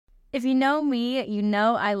If you know me, you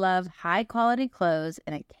know I love high-quality clothes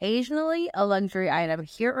and occasionally a luxury item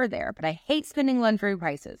here or there, but I hate spending luxury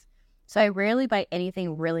prices, so I rarely buy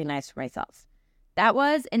anything really nice for myself. That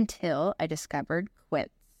was until I discovered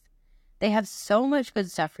Quince. They have so much good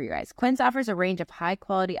stuff for you guys. Quince offers a range of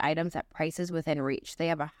high-quality items at prices within reach. They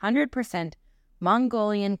have 100%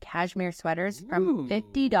 Mongolian cashmere sweaters from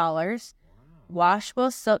 $50,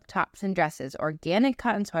 washable silk tops and dresses, organic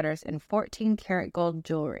cotton sweaters, and 14-karat gold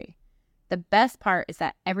jewelry. The best part is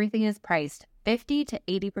that everything is priced 50 to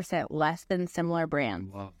 80% less than similar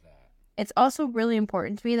brands. Love that. It's also really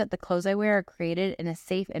important to me that the clothes I wear are created in a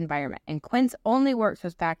safe environment, and Quince only works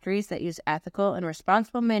with factories that use ethical and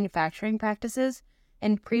responsible manufacturing practices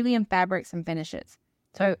and premium fabrics and finishes.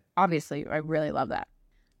 So obviously, I really love that.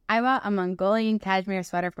 I bought a Mongolian cashmere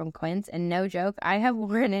sweater from Quince, and no joke, I have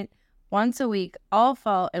worn it once a week all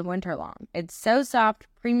fall and winter long. It's so soft,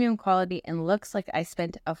 premium quality, and looks like I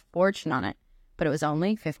spent a fortune on it, but it was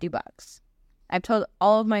only $50. I've told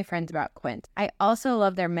all of my friends about Quince. I also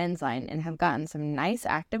love their men's line and have gotten some nice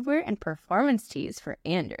activewear and performance tees for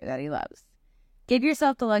Andrew that he loves. Give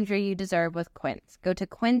yourself the luxury you deserve with Quince. Go to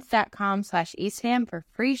quince.com/eastfam for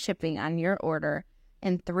free shipping on your order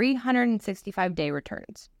and 365-day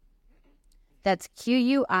returns. That's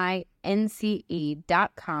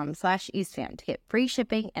QUINCE.com/eastfam to get free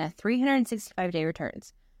shipping and a 365-day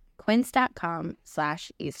returns.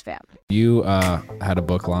 Quince.com/eastfam. You had a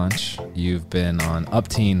book launch. You've been on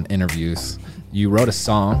Upteen interviews. You wrote a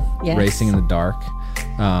song, Yes. Racing in the Dark.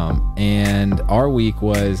 And our week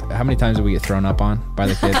was, how many times did we get thrown up on by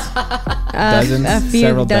the kids? Dozens? A few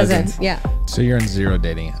Several dozen. dozens. Yeah. So you're on 0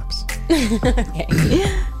 dating apps. Okay.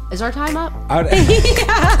 Is our time up?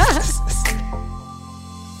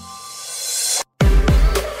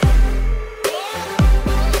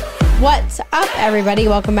 What's up, everybody?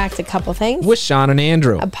 Welcome back to Couple Things, With Sean and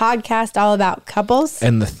Andrew. a podcast all about couples.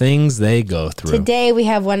 And the things they go through. Today, we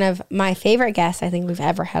have one of my favorite guests I think we've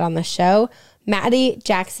ever had on the show, Mattie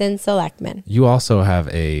Jackson Selecman. You also have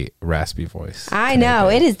a raspy voice. I know.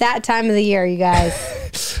 It is that time of the year, you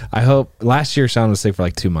guys. I hope, last year Sean was sick for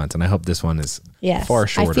like 2 months, and I hope this one is Yes. far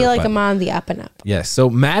shorter. I feel like but- I'm on the up and up. Yes. So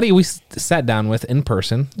Mattie, we sat down with in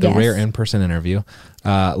person, the Yes. rare in-person interview.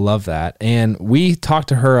 Love that. And we talked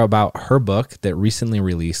to her about her book that recently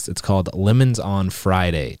released. It's called Lemons on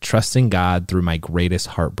Friday, Trusting God Through My Greatest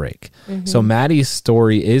Heartbreak. So Mattie's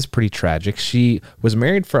story is pretty tragic. She was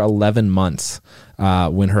married for 11 months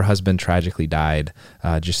when her husband tragically died,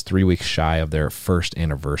 just 3 weeks shy of their first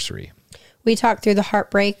anniversary. We talked through the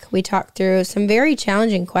heartbreak. We talked through some very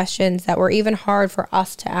challenging questions that were even hard for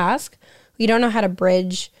us to ask. We don't know how to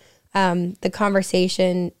bridge the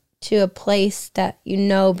conversation to a place that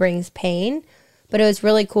brings pain. But it was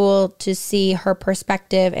really cool to see her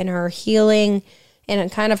perspective and her healing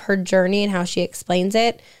and kind of her journey and how she explains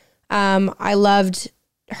it. I loved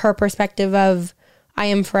her perspective of, I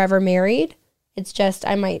am forever married. It's just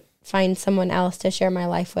I might find someone else to share my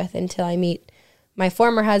life with until I meet my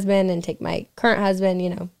former husband and take my current husband,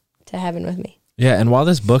 to heaven with me. Yeah, and while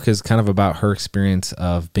this book is kind of about her experience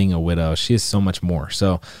of being a widow, she is so much more.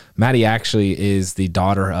 So Mattie actually is the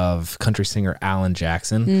daughter of country singer Alan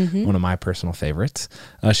Jackson, one of my personal favorites.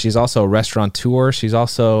 She's also a restaurateur. She's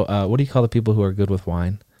also, what do you call the people who are good with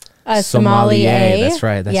wine? Sommelier. That's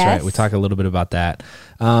right. That's Yes. right. We talk a little bit about that.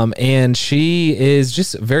 And she is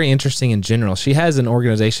just very interesting in general. She has an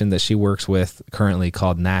organization that she works with currently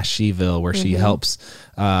called Nashville, where she helps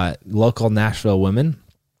local Nashville women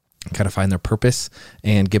kind of find their purpose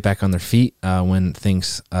and get back on their feet when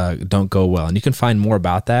things don't go well. And you can find more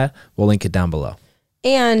about that. We'll link it down below.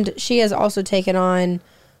 And she has also taken on,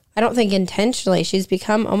 I don't think intentionally, she's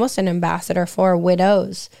become almost an ambassador for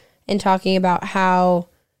widows and talking about how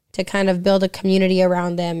to kind of build a community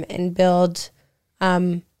around them and build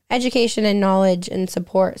education and knowledge and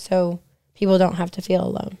support so people don't have to feel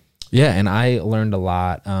alone. Yeah, and I learned a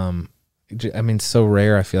lot. So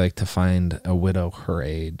rare, I feel like, to find a widow her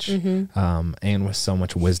age and with so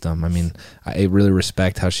much wisdom. I mean, I really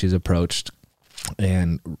respect how she's approached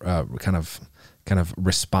and kind of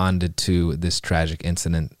responded to this tragic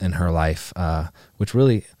incident in her life, which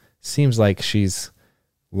really seems like she's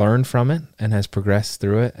learned from it and has progressed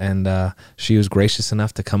through it. And she was gracious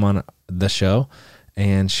enough to come on the show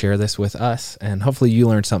and share this with us. And hopefully you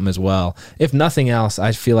learned something as well. If nothing else,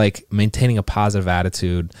 I feel like maintaining a positive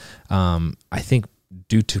attitude, I think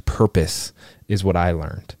due to purpose, is what I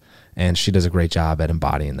learned. and she does a great job at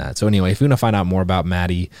embodying that. So anyway, if you want to find out more about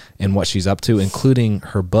Mattie and what she's up to, including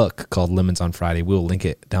her book called Lemons on Friday, we'll link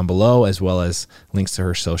it down below, as well as links to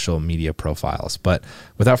her social media profiles. But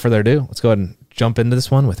without further ado, let's go ahead and jump into this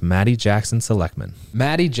one with Mattie Jackson Selecman.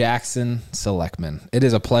 Mattie Jackson Selecman, it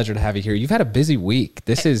is a pleasure to have you here. You've had a busy week.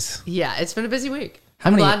 Yeah, it's been a busy week.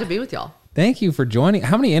 I'm glad to be with y'all. Thank you for joining.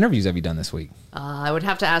 How many interviews have you done this week? I would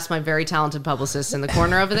have to ask my very talented publicist in the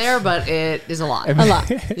corner over there, but it is a lot. A lot.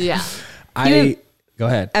 Yeah. Go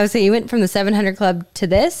ahead. I would say you went from the 700 Club to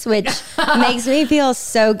this, which makes me feel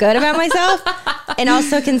so good about myself and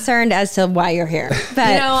also concerned as to why you're here.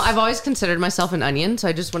 But I've always considered myself an onion, so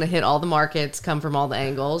I just want to hit all the markets, come from all the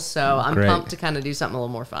angles. So I'm pumped to kind of do something a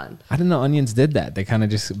little more fun. I didn't know onions did that. They kind of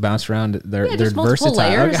just bounce around. They're Just multiple versatile.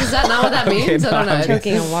 layers. Okay. Is that not what that means? I don't know. I'm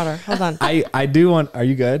choking on water. Hold on. I do want. Are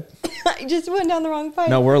you good? I just went down the wrong pipe.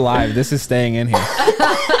 No, we're live. This is staying in here.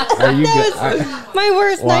 Are you good? My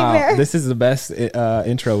worst nightmare. This is the best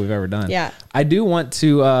intro we've ever done. Yeah. I do want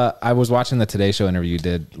to. I was watching the Today Show interview you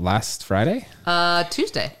did last Friday.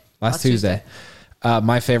 Tuesday. Last Tuesday.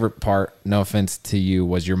 My favorite part, no offense to you,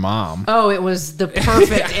 was your mom. Oh, it was the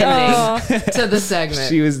perfect ending to the segment.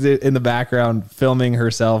 She was in the background filming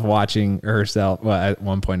herself, watching herself. Well, at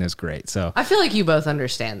one point, it's great. So I feel like you both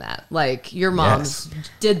understand that. Like, your moms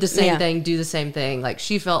did the same thing, do the same thing. Like,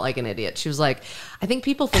 she felt like an idiot. She was like, I think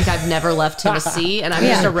people think I've never left Tennessee and I'm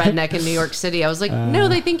just a redneck in New York City. I was like, no,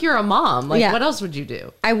 they think you're a mom. Like, what else would you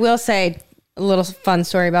do? I will say a little fun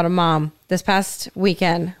story about a mom. This past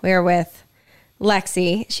weekend, we were with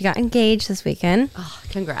Lexi. She got engaged this weekend. Oh,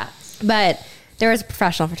 congrats. But there was a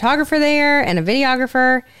professional photographer there and a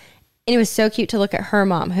videographer. And it was so cute to look at her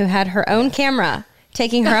mom, who had her own camera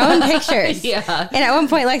taking her own pictures. Yeah. And at one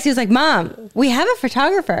point, Lexi was like, Mom, we have a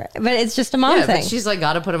photographer, but it's just a mom thing. But she's like,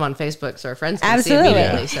 got to put him on Facebook so our friends can Absolutely. see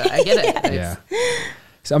immediately. So I get it. yeah.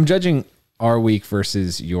 So I'm judging our week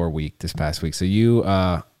versus your week this past week. So you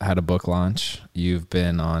had a book launch. You've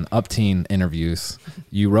been on Upteen interviews.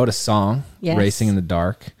 You wrote a song, Racing in the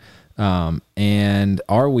Dark. And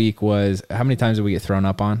our week was, how many times did we get thrown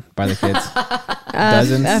up on by the kids?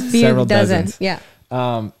 Dozens? A few Several dozen. dozens. Yeah.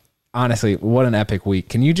 Honestly, what an epic week.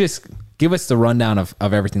 Can you just give us the rundown of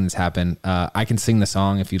everything that's happened? I can sing the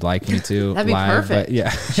song if you'd like me to. That'd be live, perfect. But yeah.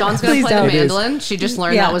 Sean's going to play the mandolin. She just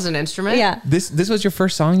learned that was an instrument. Yeah. This was your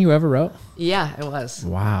first song you ever wrote? Yeah, it was.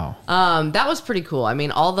 Wow. That was pretty cool. I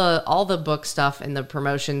mean, all the book stuff and the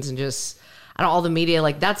promotions and just, I don't know, all the media,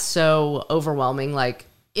 like, that's so overwhelming, like,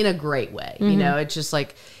 in a great way. You know, it's just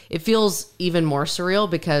like, it feels even more surreal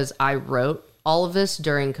because I wrote all of this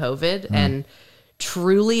during COVID and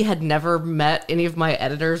truly had never met any of my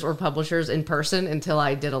editors or publishers in person until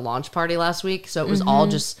I did a launch party last week. So it was all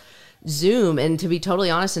just Zoom. And to be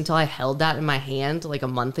totally honest, until I held that in my hand like a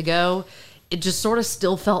month ago, it just sort of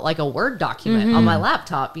still felt like a Word document on my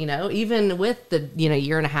laptop, you know, even with the,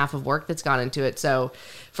 year and a half of work that's gone into it. So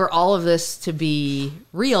for all of this to be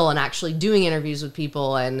real and actually doing interviews with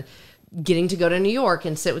people and getting to go to New York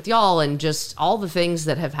and sit with y'all and just all the things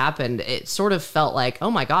that have happened, it sort of felt like,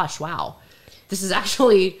 oh my gosh, wow, this is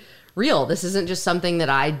actually real. This isn't just something that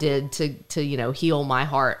I did to heal my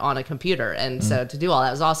heart on a computer. And so to do all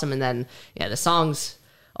that was awesome. And then, the song's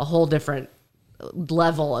a whole different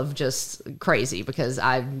level of just crazy because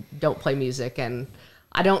I don't play music and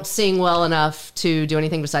I don't sing well enough to do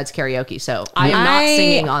anything besides karaoke. So I am not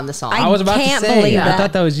singing on the song. I was about can't to say, believe I that.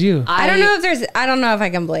 thought that was you. I don't know if I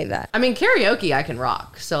can believe that. I mean, karaoke I can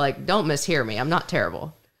rock. So like, don't mishear me. I'm not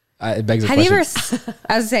terrible. It begs a Have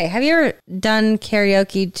question. have you ever done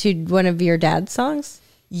karaoke to one of your dad's songs?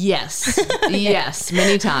 Yes. Yes.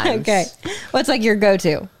 Many times. Okay. What's like your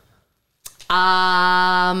go-to?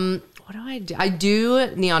 What do I do? I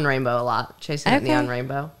do Neon Rainbow a lot. Chasing that Neon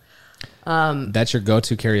Rainbow. That's your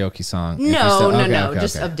go-to karaoke song? No.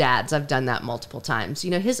 Just of Dad's. I've done that multiple times.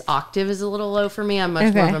 His octave is a little low for me. I'm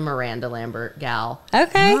much more of a Miranda Lambert gal.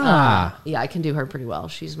 Okay. Yeah, I can do her pretty well.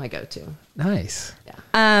 She's my go-to. Nice.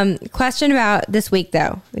 Yeah. Question about this week,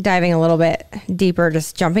 though. Diving a little bit deeper,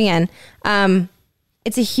 just jumping in.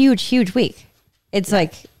 It's a huge, huge week. It's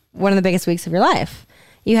like one of the biggest weeks of your life.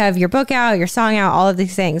 You have your book out, your song out, all of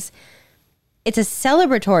these things. It's a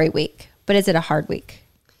celebratory week, but is it a hard week?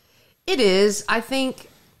 It is. I think,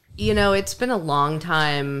 it's been a long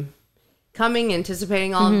time coming,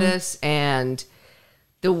 anticipating all of this. And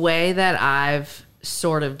the way that I've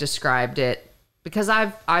sort of described it, because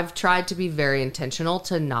I've tried to be very intentional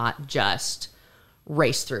to not just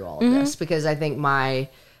race through all of this, because I think my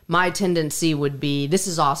tendency would be, this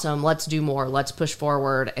is awesome, let's do more, let's push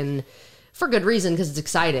forward, and for good reason, because it's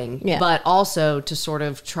exciting, but also to sort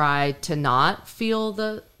of try to not feel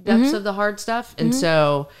the depths of the hard stuff. And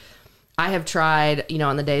so I have tried,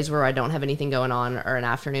 on the days where I don't have anything going on or an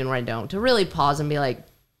afternoon where I don't, to really pause and be like,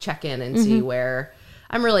 check in and see where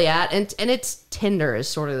I'm really at. And it's tender is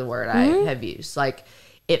sort of the word I have used. Like,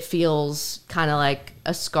 it feels kind of like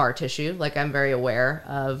a scar tissue. Like, I'm very aware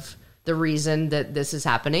of the reason that this is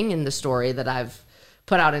happening in the story that I've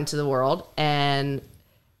put out into the world.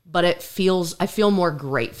 But I feel more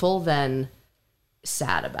grateful than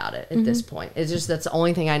sad about it at this point. It's just, that's the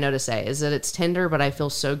only thing I know to say, is that it's tender, but I feel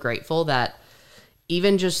so grateful that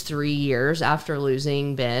even just 3 years after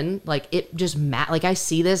losing Ben, like, it just like, I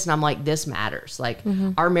see this and I'm like, this matters. Like,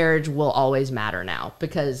 our marriage will always matter now,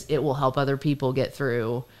 because it will help other people get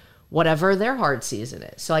through whatever their hard season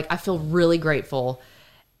is. So, like, I feel really grateful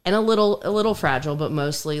and a little fragile, but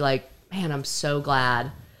mostly like, man, I'm so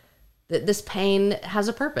glad that this pain has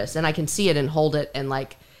a purpose and I can see it and hold it and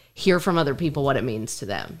like hear from other people what it means to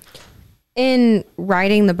them. In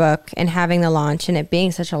writing the book and having the launch and it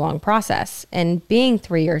being such a long process and being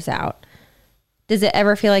 3 years out, does it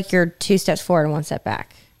ever feel like you're 2 steps forward and 1 step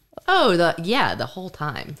back? Oh, the whole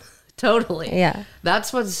time. Totally. Yeah.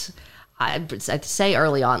 That's what's, I'd say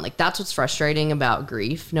early on, like, that's what's frustrating about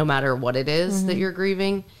grief, no matter what it is that you're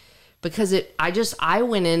grieving, because I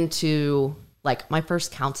went into like my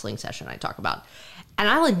first counseling session I talk about, and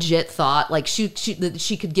I legit thought like she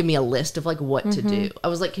could give me a list of like what to do. I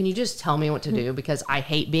was like, can you just tell me what to do? Because I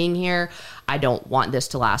hate being here. I don't want this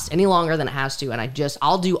to last any longer than it has to. And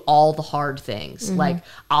I'll do all the hard things. Like,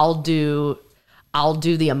 I'll do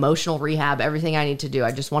the emotional rehab, everything I need to do.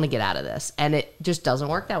 I just want to get out of this. And it just doesn't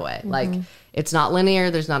work that way. Like, it's not linear.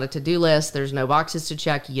 There's not a to-do list. There's no boxes to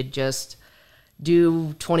check. You just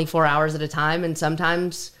do 24 hours at a time. And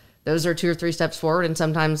sometimes those are 2 or 3 steps forward. And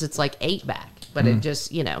sometimes it's like 8 back. But it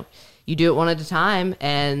just, you do it one at a time,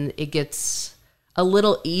 and it gets a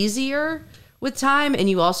little easier with time. And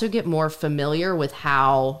you also get more familiar with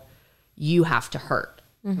how you have to hurt,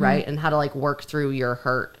 right? And how to like work through your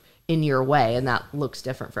hurt in your way. And that looks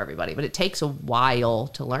different for everybody, but it takes a while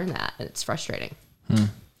to learn that. And it's frustrating.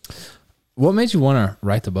 What made you want to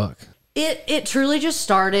write the book? It truly just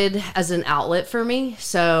started as an outlet for me.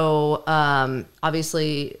 So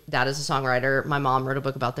obviously, Dad is a songwriter. My mom wrote a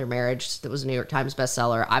book about their marriage that was a New York Times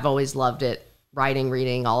bestseller. I've always loved it, writing,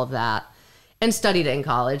 reading, all of that, and studied it in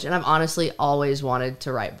college. And I've honestly always wanted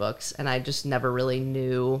to write books, and I just never really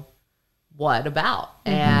knew what about.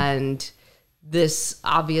 And this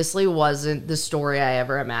obviously wasn't the story I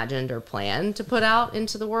ever imagined or planned to put out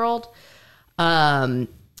into the world.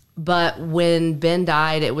 But when Ben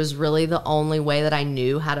died, it was really the only way that I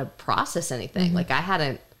knew how to process anything. Like, I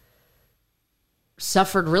hadn't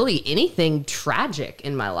suffered really anything tragic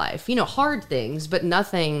in my life, hard things, but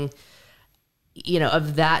nothing,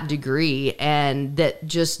 of that degree. And that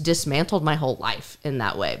just dismantled my whole life in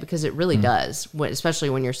that way, because it really does, especially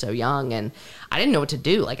when you're so young. And I didn't know what to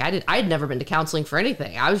do. Like, I'd never been to counseling for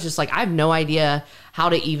anything. I was just like, I have no idea how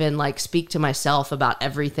to even like speak to myself about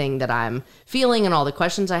everything that I'm feeling and all the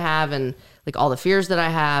questions I have and like all the fears that I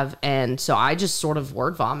have. And so I just sort of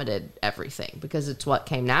word vomited everything, because it's what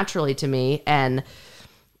came naturally to me. And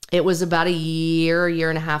it was about a year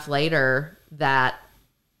and a half later that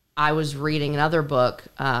I was reading another book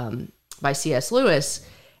by C.S. Lewis,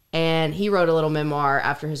 and he wrote a little memoir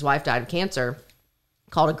after his wife died of cancer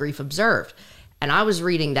called A Grief Observed. And I was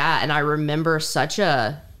reading that, and I remember such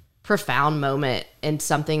a profound moment and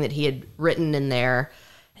something that he had written in there,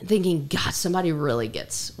 and thinking, God, somebody really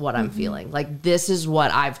gets what I'm feeling. Like, this is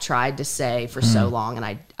what I've tried to say for so long, and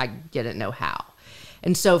I didn't know how.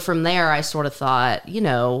 And so from there, I sort of thought,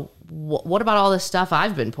 what about all this stuff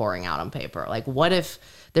I've been pouring out on paper? Like, what if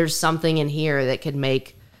there's something in here that could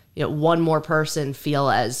make, one more person feel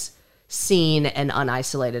as seen and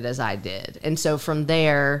unisolated as I did? And so from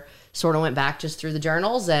there, sort of went back just through the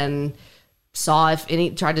journals and saw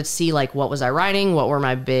tried to see like, what was I writing? What were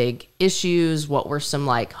my big issues? What were some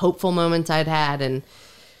like hopeful moments I'd had? And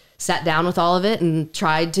sat down with all of it and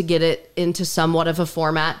tried to get it into somewhat of a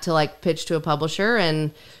format to like pitch to a publisher.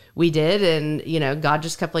 And we did. And, God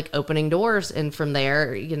just kept like opening doors. And from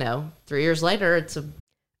there, 3 years later, it's a...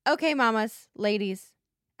 Okay, mamas, ladies,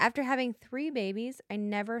 after having 3 babies, I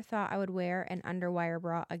never thought I would wear an underwire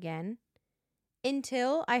bra again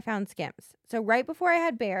until I found Skims. So right before I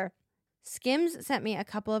had Bear, Skims sent me a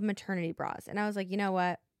couple of maternity bras. And I was like, you know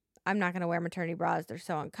what? I'm not going to wear maternity bras. They're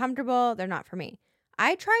so uncomfortable. They're not for me.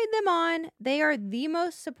 I tried them on. They are the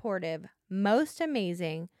most supportive, most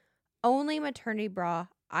amazing, only maternity bra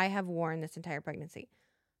I have worn this entire pregnancy.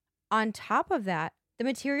 On top of that, the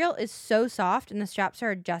material is so soft and the straps are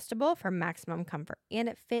adjustable for maximum comfort, and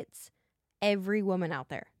it fits every woman out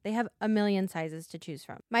there. They have a million sizes to choose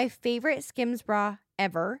from. My favorite Skims bra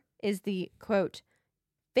ever is the, quote,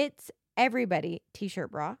 fits everybody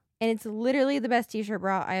t-shirt bra. And it's literally the best t-shirt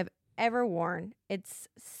bra I have ever worn. It's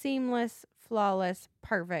seamless, flawless,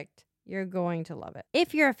 perfect. You're going to love it.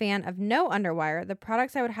 If you're a fan of no underwire, the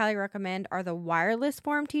products I would highly recommend are the wireless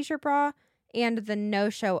form t-shirt bra and the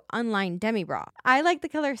no-show unlined demi bra. I like the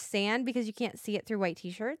color sand because you can't see it through white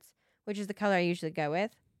t-shirts, which is the color I usually go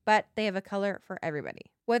with, but they have a color for everybody.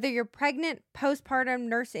 Whether you're pregnant, postpartum,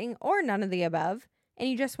 nursing, or none of the above, and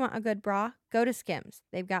you just want a good bra, go to Skims.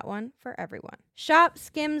 They've got one for everyone. Shop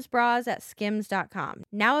Skims bras at skims.com.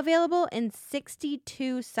 Now available in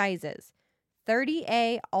 62 sizes,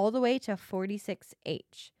 30A all the way to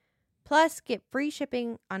 46H. Plus, get free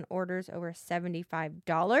shipping on orders over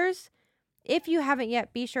 $75. If you haven't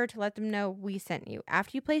yet, be sure to let them know we sent you.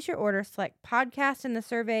 After you place your order, select podcast in the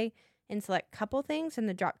survey and select couple things in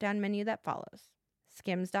the drop-down menu that follows.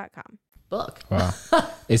 Skims.com. Book. Wow.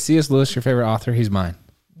 Is C.S. Lewis your favorite author? He's mine.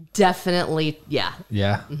 Definitely. Yeah.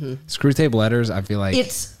 Yeah. Screw Tape Letters, I feel like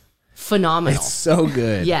It's phenomenal. it's so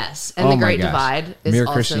good. Yes. And Oh The my Great gosh. Divide is Mere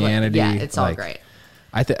also Christianity. yeah, it's all like, great.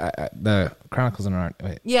 The Chronicles of Narnia.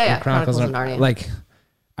 Wait, Yeah, the Chronicles of Narnia. Like,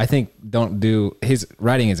 I think his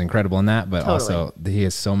writing is incredible in that, but Totally. also he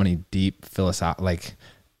has so many deep philosophical. Like,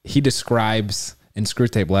 he describes in Screw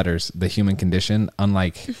Tape Letters the human condition,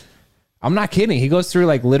 unlike. I'm not kidding. He goes through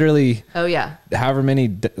like literally. Oh yeah. However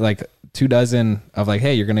many like 24 of like,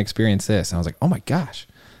 hey, you're gonna experience this, and I was like, oh my gosh.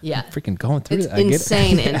 Yeah. I'm freaking going through It's it. I get it.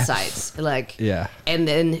 insane Yeah. insights. Like, Yeah. And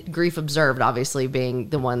then Grief Observed, obviously being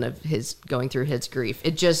the one of his going through his grief.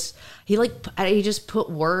 It just, he just put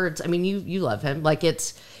words. I mean, you love him. Like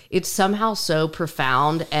it's somehow so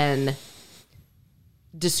profound and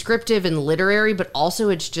descriptive and literary, but also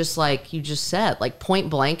it's just like you just said, like point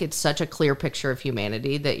blank, it's such a clear picture of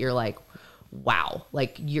humanity that you're like, wow,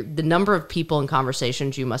 like the number of people and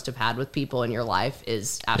conversations you must have had with people in your life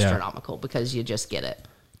is astronomical because you just get it.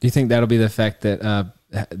 Do you think that'll be the effect that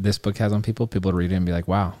this book has on people? People read it and be like,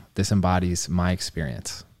 wow, this embodies my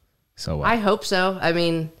experience so well. I hope so. I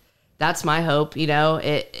mean, that's my hope. You know,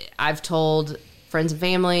 I've told friends and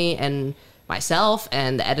family and myself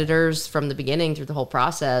and the editors from the beginning through the whole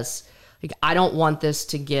process, like, I don't want this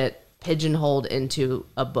to get pigeonholed into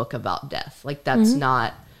a book about death. Like, that's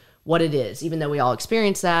not what it is, even though we all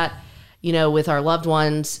experience that, you know, with our loved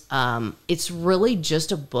ones. It's really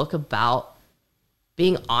just a book about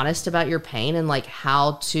being honest about your pain and like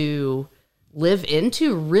how to live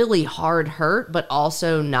into really hard hurt, but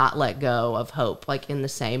also not let go of hope, like in the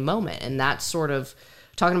same moment. And that's sort of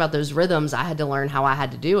talking about those rhythms. I had to learn how I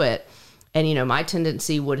had to do it. And, you know, my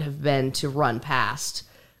tendency would have been to run past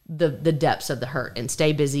the depths of the hurt and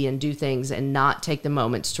stay busy and do things and not take the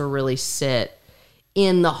moments to really sit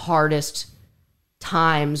in the hardest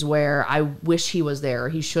times where I wish he was there or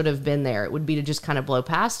he should have been there. It would be to just kind of blow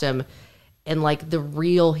past him. And like the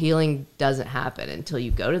real healing doesn't happen until you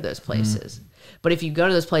go to those places. But if you go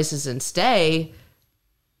to those places and stay,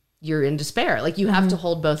 you're in despair. Like you have to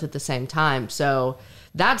hold both at the same time. So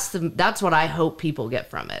that's what I hope people get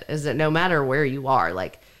from it, is that no matter where you are,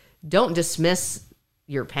 like, don't dismiss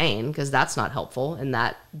your pain, because that's not helpful and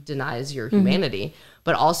that denies your humanity,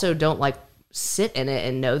 but also don't like sit in it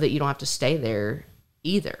and know that you don't have to stay there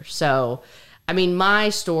either. So, I mean, my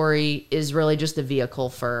story is really just the vehicle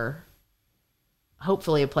for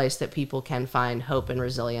hopefully a place that people can find hope and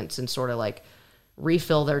resilience and sort of like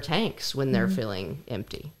refill their tanks when they're feeling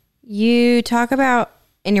empty. You talk about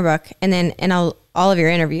in your book and then in all of your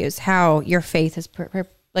interviews how your faith has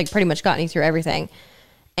pretty much gotten you through everything.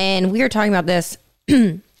 And we were talking about this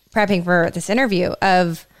prepping for this interview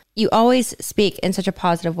of you always speak in such a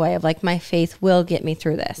positive way of like, my faith will get me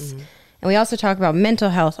through this. And we also talk about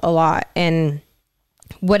mental health a lot in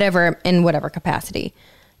whatever capacity.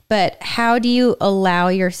 But how do you allow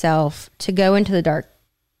yourself to go into the dark,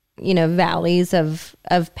 you know, valleys of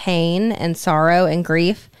pain and sorrow and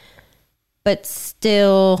grief, but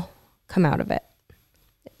still come out of it?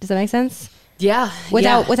 Does that make sense? Yeah.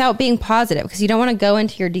 Without being positive, because you don't want to go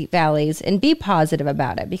into your deep valleys and be positive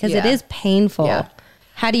about it because it is painful. Yeah.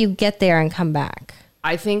 How do you get there and come back?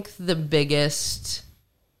 I think the biggest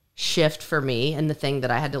shift for me and the thing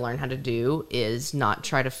that I had to learn how to do is not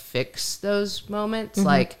try to fix those moments.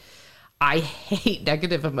 Like, I hate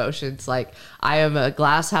negative emotions. Like, I am a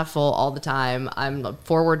glass half full all the time. I'm a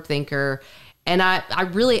forward thinker. And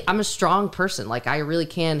I'm a strong person. Like, I really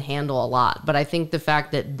can handle a lot. But I think the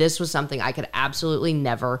fact that this was something I could absolutely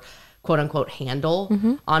never, quote unquote,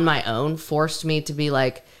 handle on my own forced me to be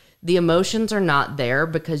like, the emotions are not there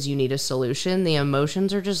because you need a solution. The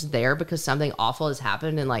emotions are just there because something awful has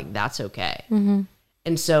happened, and like, that's okay.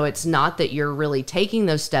 And so it's not that you're really taking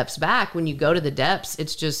those steps back when you go to the depths.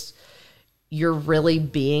 It's just you're really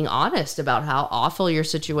being honest about how awful your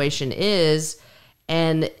situation is.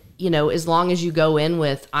 And, as long as you go in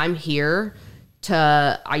with, I'm here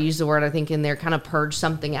to, I use the word I think in there, kind of purge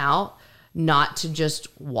something out, not to just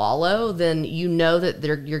wallow, then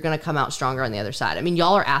that you're going to come out stronger on the other side. I mean,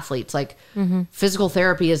 y'all are athletes. Like physical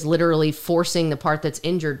therapy is literally forcing the part that's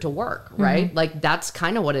injured to work, right? Like that's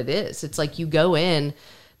kind of what it is. It's like you go in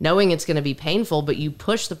knowing it's going to be painful, but you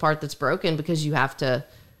push the part that's broken because you have to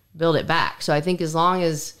build it back. So I think as long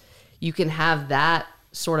as you can have that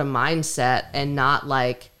sort of mindset and not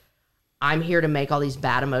like, I'm here to make all these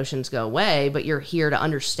bad emotions go away, but you're here to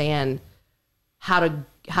understand how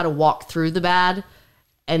to walk through the bad,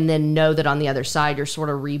 and then know that on the other side, you're sort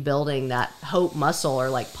of rebuilding that hope muscle or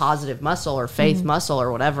like positive muscle or faith muscle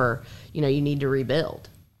or whatever, you need to rebuild.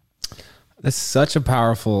 That's such a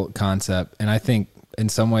powerful concept. And I think in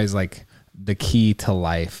some ways, like the key to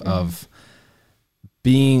life of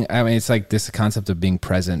being, it's like this concept of being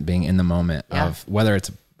present, being in the moment of whether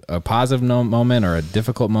it's a positive moment or a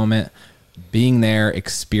difficult moment, being there,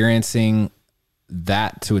 experiencing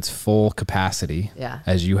that to its full capacity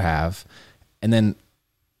as you have, and then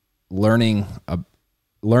learning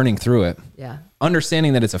through it,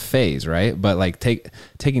 understanding that it's a phase, right? But like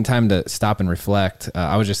taking time to stop and reflect.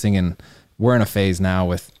 I was just thinking, we're in a phase now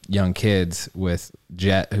with young kids, with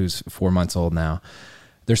Jet, who's 4 months old now.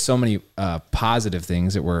 There's so many positive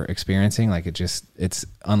things that we're experiencing. Like it's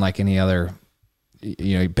unlike any other,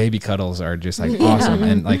 baby cuddles are just like awesome.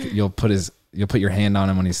 And like you'll put your hand on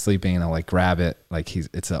him when he's sleeping and he'll like grab it. Like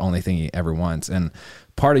it's the only thing he ever wants. And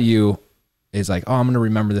part of you is like, oh, I'm going to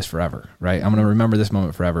remember this forever, right? I'm going to remember this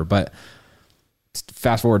moment forever. But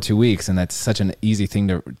fast forward 2 weeks, and that's such an easy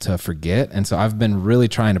thing to forget. And so I've been really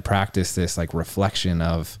trying to practice this like reflection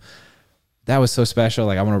of, that was so special.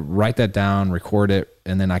 Like I want to write that down, record it.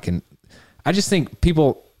 And then I just think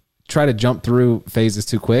people try to jump through phases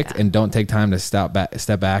too quick and don't take time to step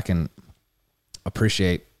back and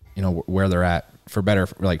appreciate, where they're at for better,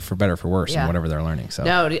 for worse and whatever they're learning. So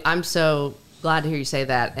no, I'm so glad to hear you say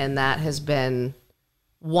that. And that has been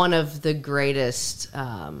one of the greatest,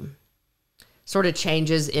 sort of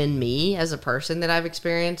changes in me as a person that I've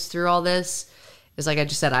experienced through all this. Is like I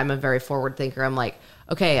just said, I'm a very forward thinker. I'm like,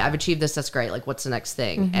 okay, I've achieved this. That's great. Like, what's the next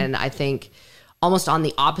thing? And I think almost on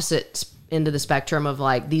the opposite end of the spectrum of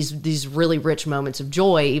like these really rich moments of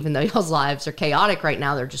joy, even though y'all's lives are chaotic right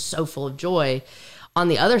now, they're just so full of joy. On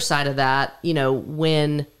the other side of that,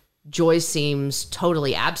 when joy seems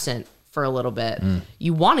totally absent for a little bit,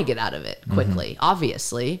 you want to get out of it quickly,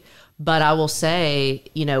 obviously. But I will say,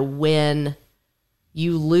 when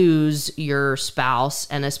you lose your spouse,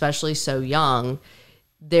 and especially so young,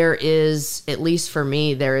 there is, at least for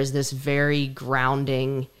me, there is this very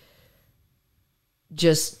grounding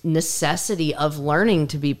just necessity of learning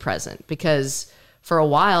to be present. Because for a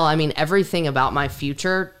while, everything about my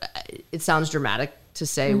future, it sounds dramatic to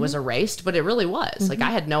say was erased, but it really was. Like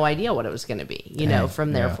I had no idea what it was going to be,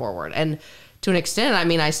 from there forward. And to an extent,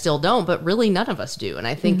 I still don't, but really none of us do. And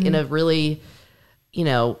I think in a really,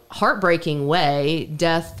 heartbreaking way,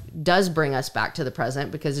 death does bring us back to the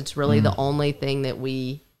present, because it's really the only thing that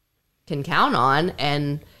we can count on.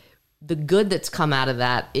 And the good that's come out of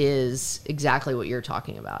that is exactly what you're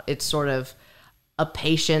talking about. It's sort of a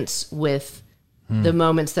patience with the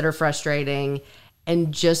moments that are frustrating,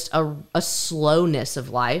 and just a slowness of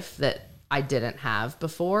life that I didn't have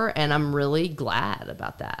before. And I'm really glad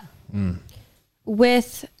about that.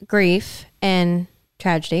 With grief and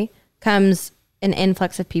tragedy comes an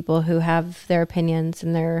influx of people who have their opinions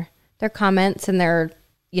and their comments, and they're,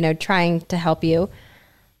 trying to help you.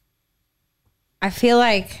 I feel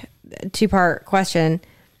like, two-part question.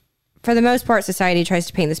 For the most part, society tries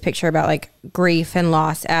to paint this picture about like grief and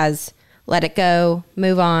loss as let it go,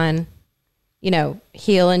 move on,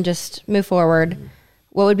 heal and just move forward.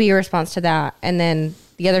 What would be your response to that? And then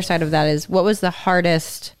the other side of that is, what was the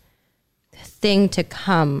hardest thing to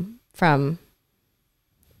come from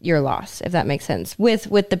your loss, if that makes sense,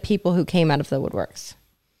 with the people who came out of the woodworks?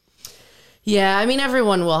 Yeah,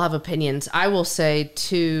 everyone will have opinions. I will say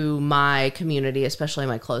to my community, especially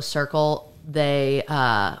my close circle, they,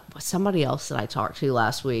 somebody else that I talked to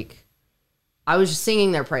last week, I was just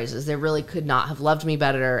singing their praises. They really could not have loved me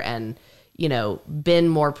better and, been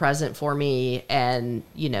more present for me, and,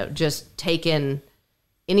 just taken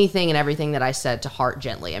anything and everything that I said to heart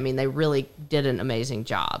gently. They really did an amazing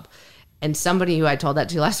job. And somebody who I told that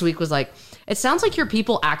to last week was like, it sounds like your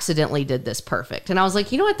people accidentally did this perfect. And I was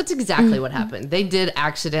like, you know what? That's exactly what happened. They did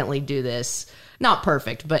accidentally do this. Not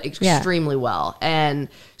perfect, but extremely well. And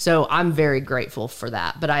so I'm very grateful for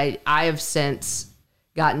that. But I have since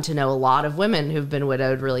gotten to know a lot of women who've been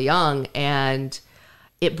widowed really young. And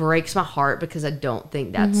it breaks my heart because I don't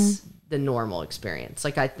think that's the normal experience.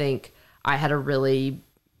 Like, I think I had a really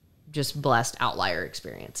just blessed outlier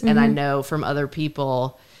experience. And I know from other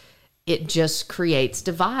people, it just creates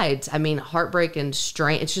divides. I mean, heartbreak and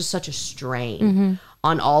strain, it's just such a strain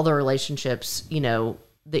on all the relationships, you know,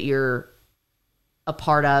 that you're a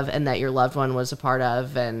part of and that your loved one was a part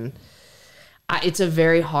of. And it's a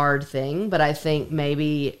very hard thing, but I think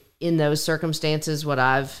maybe in those circumstances, what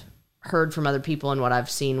I've heard from other people and what I've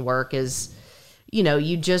seen work is, you know,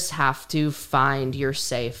 you just have to find your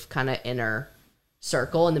safe kind of inner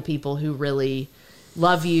circle and the people who really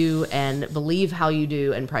love you and believe how you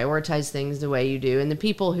do and prioritize things the way you do. And the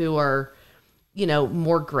people who are, you know,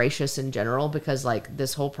 more gracious in general, because like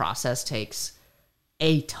this whole process takes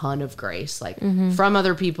a ton of grace, like from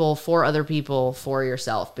other people, for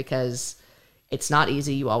yourself, because it's not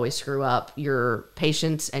easy. You always screw up. Your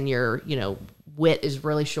patience and your, you know, wit is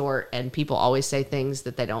really short, and people always say things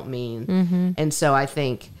that they don't mean. And so I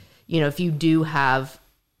think, you know, if you do have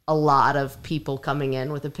a lot of people coming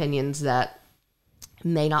in with opinions that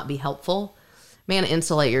may not be helpful, man,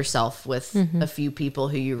 insulate yourself with a few people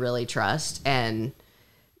who you really trust and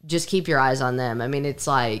just keep your eyes on them. I mean, it's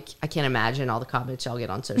like, I can't imagine all the comments y'all get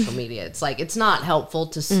on social media. It's like, it's not helpful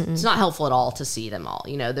to, it's not helpful at all to see them all.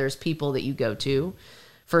 You know, there's people that you go to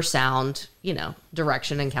for sound, you know,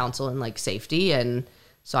 direction and counsel and like safety. And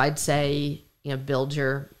so I'd say, you know, build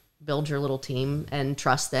your little team and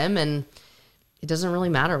trust them. And it doesn't really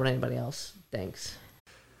matter what anybody else thinks.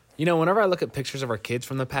 You know, whenever I look at pictures of our kids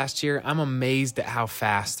from the past year, I'm amazed at how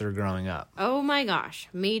fast they're growing up. Oh my gosh,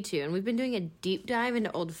 me too. And we've been doing a deep dive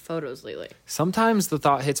into old photos lately. Sometimes the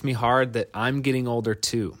thought hits me hard that I'm getting older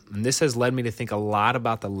too. And this has led me to think a lot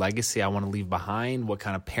about the legacy I want to leave behind, what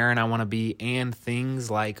kind of parent I want to be, and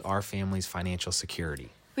things like our family's financial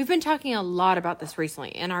security. We've been talking a lot about this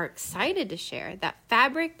recently and are excited to share that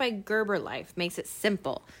Fabric by Gerber Life makes it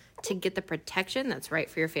simple to get the protection that's right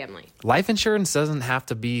for your family. Life insurance doesn't have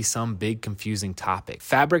to be some big confusing topic.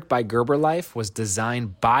 Fabric by Gerber Life was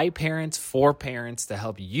designed by parents for parents to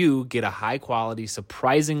help you get a high quality,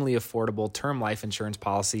 surprisingly affordable term life insurance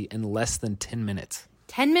policy in less than 10 minutes.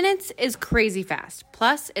 10 minutes is crazy fast.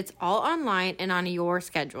 Plus, it's all online and on your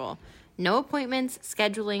schedule. No appointments,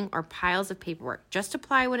 scheduling, or piles of paperwork. Just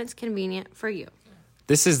apply when it's convenient for you.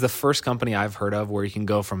 This is the first company I've heard of where you can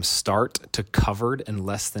go from start to covered in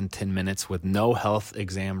less than 10 minutes with no health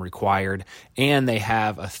exam required, and they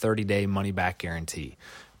have a 30-day money-back guarantee.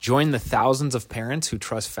 Join the thousands of parents who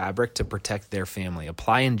trust Fabric to protect their family.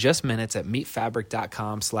 Apply in just minutes at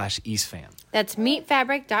meetfabric.com/EastFam. That's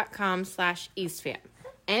meetfabric.com/EastFam.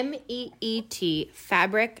 MEET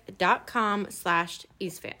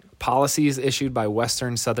fabric.com/EastFam. Policies issued by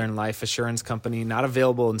Western Southern Life Assurance Company, not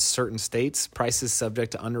available in certain states. Prices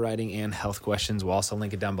subject to underwriting and health questions. We'll also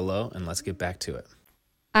link it down below, and let's get back to it.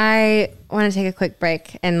 I want to take a quick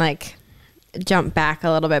break and like jump back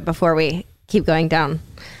a little bit before we keep going down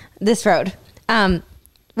this road. What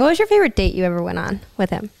was your favorite date you ever went on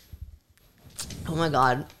with him? Oh my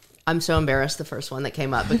God. I'm so embarrassed, the first one that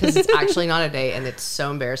came up, because it's actually not a date and it's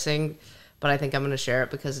so embarrassing, but I think I'm going to share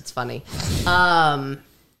it because it's funny.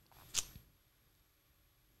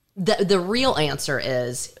 The real answer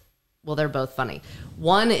is, well, they're both funny.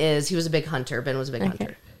 One is he was a big hunter. Ben was a big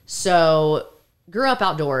hunter. So grew up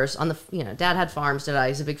outdoors on the, you know, dad had farms.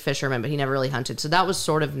 He's a big fisherman, but he never really hunted. So that was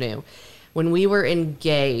sort of new. When we were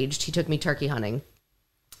engaged, he took me turkey hunting,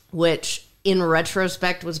 which in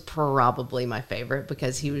retrospect was probably my favorite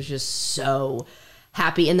because he was just so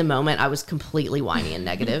happy in the moment. I was completely whiny and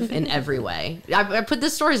negative in every way. I put the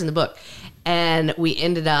stories in the book, and we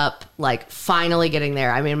ended up like finally getting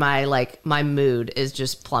there. I mean, my mood is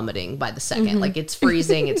just plummeting by the second. Like it's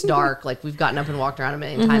freezing, it's dark. Like we've gotten up and walked around a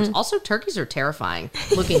million times. Also, turkeys are terrifying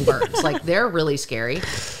looking birds. Like they're really scary.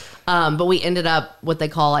 But we ended up what they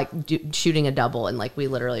call like shooting a double, and like we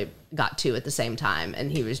literally got two at the same time, and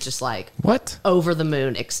he was just like what over the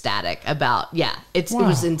moon ecstatic about it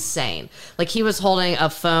was insane. Like he was holding a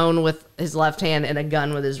phone with his left hand and a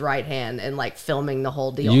gun with his right hand and like filming the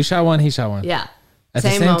whole deal. You shot one, he shot one. Yeah. At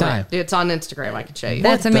the same time. Dude, it's on Instagram. I can show you.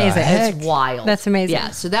 That's amazing. It's wild. That's amazing.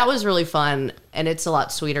 Yeah. So that was really fun, and it's a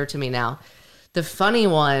lot sweeter to me now. The funny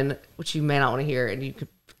one, which you may not want to hear, and you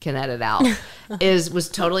can edit out, was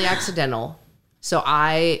totally accidental. So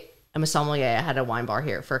I'm a sommelier. I had a wine bar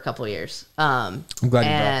here for a couple of years. I'm glad you brought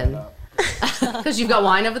that up. Because you've got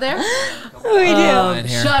wine over there? We do. In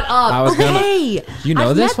here. Shut up. I was gonna- Hey. You know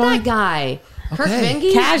I've this met one? that guy. Kirk Okay.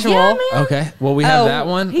 Vinge? Casual. Yeah, man. Okay. Well, we have that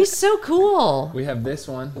one. He's so cool. We have this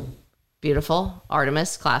one. Beautiful.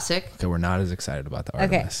 Artemis, classic. Okay, we're not as excited about the Okay.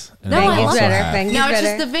 Artemis. And No, we I love also better. have- Thank you. No, it's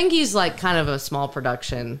better. just the Vinge's like kind of a small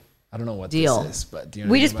production. I don't know what Deal. this is, but do you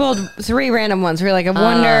know We anything just about pulled 3 random ones. We were like, I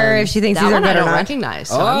wonder if she thinks that these are one I good or don't not. recognize.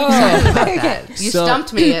 So Oh. I'm excited about that. You So-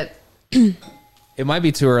 stumped me at It might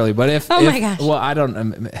be too early, but if Oh my gosh. well, I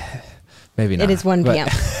don't. Maybe not. It is 1 but-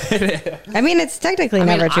 p.m. I mean, it's technically I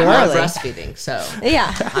mean, never too I'm not early. breastfeeding, so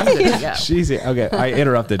Yeah. I'm good to go. Jeez, okay, I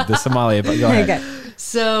interrupted the sommelier, but go ahead. Okay.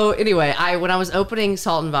 So anyway, when I was opening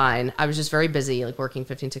Salt and Vine, I was just very busy, like working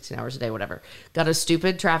 15, 16 hours a day, whatever. Got a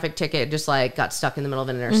stupid traffic ticket, just like got stuck in the middle of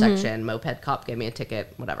an intersection. Moped cop gave me a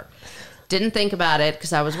ticket, whatever. Didn't think about it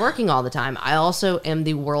because I was working all the time. I also am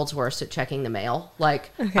the world's worst at checking the mail. Like,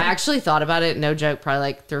 I actually thought about it, no joke, probably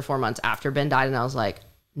like 3 or 4 months after Ben died, and I was like,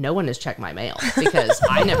 no one has checked my mail because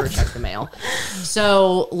I never check the mail.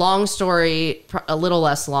 So long story, a little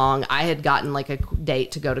less long. I had gotten like a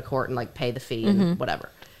date to go to court and like pay the fee and whatever.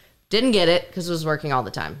 Didn't get it because I was working all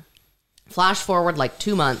the time. Flash forward like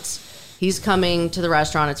 2 months. He's coming to the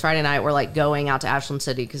restaurant. It's Friday night. We're like going out to Ashland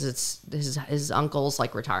City because it's his uncle's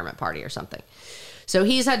like retirement party or something. So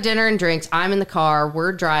he's had dinner and drinks. I'm in the car.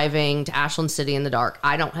 We're driving to Ashland City in the dark.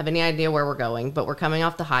 I don't have any idea where we're going, but we're coming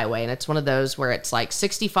off the highway. And it's one of those where it's like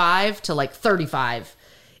 65 to like 35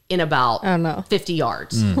 in about 50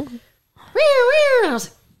 yards. And I was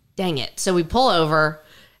like, dang it. So we pull over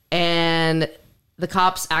and the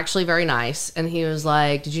cop's actually very nice. And he was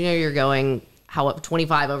like, did you know you're going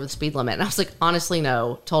 25 over the speed limit? And I was like, honestly,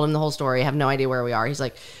 no. Told him the whole story. I have no idea where we are. He's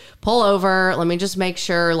like, pull over. Let me just make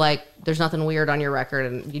sure like there's nothing weird on your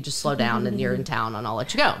record and you just slow down and you're in town and I'll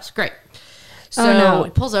let you go. It's great. So he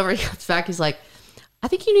pulls over. He comes back. He's like, I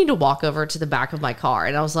think you need to walk over to the back of my car.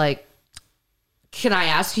 And I was like, can I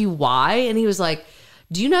ask you why? And he was like,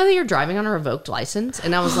 do you know that you're driving on a revoked license?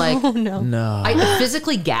 And I was like, No. I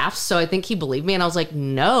physically gasped, so I think he believed me. And I was like,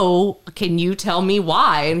 no, can you tell me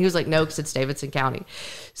why? And he was like, no, because it's Davidson County.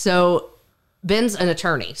 So Ben's an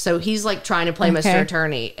attorney. So he's like trying to play Mr.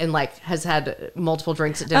 Attorney and like has had multiple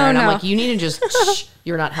drinks at dinner. And I'm like, you need to just, shh,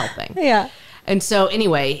 you're not helping. Yeah. And so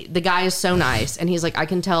anyway, the guy is so nice. And he's like, I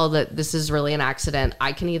can tell that this is really an accident.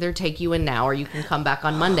 I can either take you in now or you can come back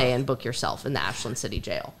on Monday and book yourself in the Ashland City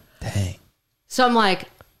jail. Dang. So I'm like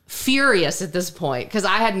furious at this point because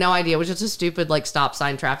I had no idea. It was just a stupid like stop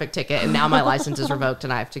sign traffic ticket. And now my license is revoked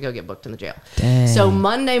and I have to go get booked in the jail. Dang. So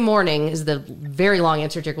Monday morning is the very long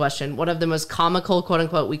answer to your question. One of the most comical, quote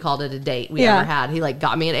unquote, we called it a date we ever had. He like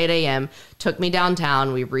got me at 8 a.m., took me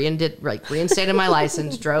downtown. We reinstated my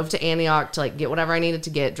license, drove to Antioch to like get whatever I needed to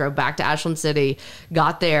get, drove back to Ashland City,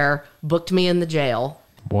 got there, booked me in the jail.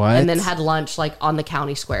 What? And then had lunch like on the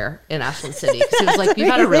county square in Ashland City. Because he was like, you've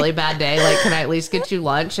had a really bad day. Like, can I at least get you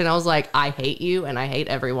lunch? And I was like, I hate you and I hate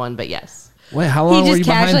everyone, but yes. Wait, how long were you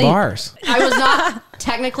behind bars? I was not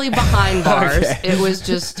technically behind bars. It was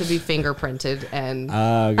just to be fingerprinted. And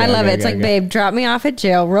I love it. It's like, babe, drop me off at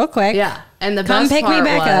jail real quick. yeah. And the Come best pick me part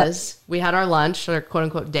back was we had our lunch, or quote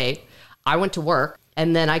unquote date. I went to work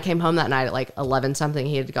and then I came home that night at like 11 something.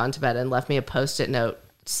 He had gone to bed and left me a Post-it note.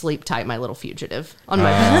 Sleep tight, my little fugitive on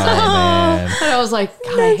my bedside. Man. And I was like,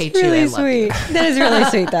 God, I hate you. Really And love you. sweet. That is really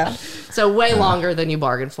sweet, though. So way longer than you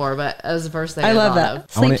bargained for, but that was the first thing I love thought that.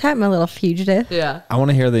 of. Sleep tight, my little fugitive. Yeah. I want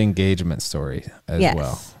to hear the engagement story as Yes.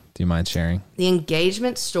 well. Do you mind sharing? The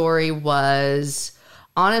engagement story was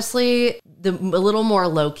honestly a little more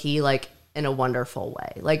low key, like in a wonderful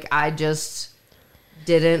way. Like I just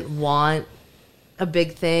didn't want a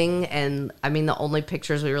big thing. And I mean, the only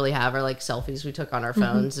pictures we really have are like selfies we took on our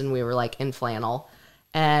phones and we were like in flannel.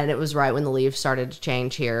 And it was right when the leaves started to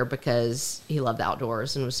change here because he loved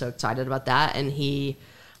outdoors and was so excited about that. And he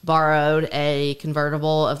borrowed a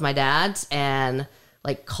convertible of my dad's and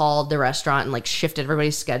like called the restaurant and like shifted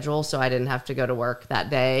everybody's schedule so I didn't have to go to work that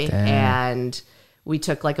day. Damn. And we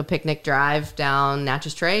took like a picnic drive down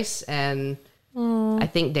Natchez Trace and I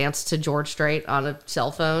think danced to George Strait on a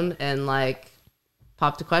cell phone and like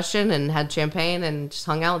popped a question and had champagne and just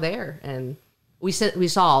hung out there. And we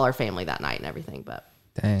saw all our family that night and everything, but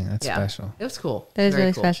Dang, that's yeah, special. it was cool. That is Very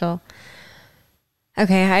really cool. special.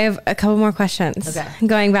 Okay, I have a couple more questions. Okay.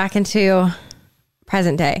 Going back into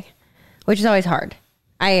present day, which is always hard.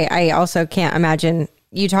 I also can't imagine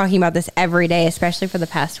you talking about this every day, especially for the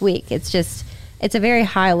past week. It's a very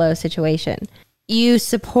high-low situation. You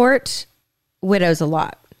support widows a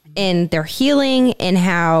lot in their healing, in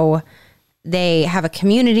how they have a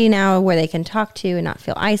community now where they can talk to and not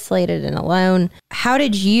feel isolated and alone. How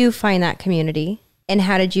did you find that community? And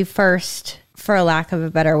how did you first, for lack of a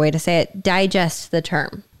better way to say it, digest the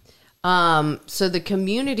term? So the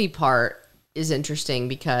community part is interesting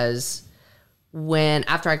because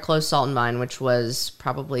after I closed Salt and Vine, which was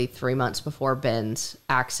probably 3 months before Ben's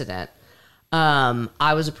accident,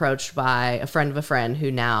 I was approached by a friend of a friend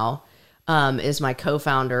who now is my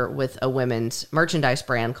co-founder with a women's merchandise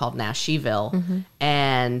brand called Nashville.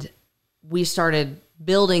 And we started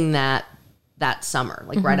building that summer,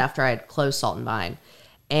 like right after I had closed Salt and Vine.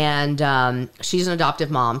 And she's an adoptive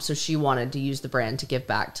mom, so she wanted to use the brand to give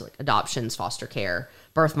back to like adoptions, foster care,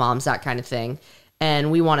 birth moms, that kind of thing.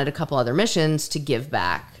 And we wanted a couple other missions to give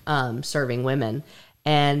back, serving women.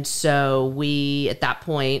 And so we, at that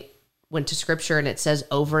point, went to scripture, and it says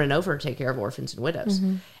over and over, take care of orphans and widows.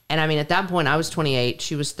 And I mean, at that point, I was 28,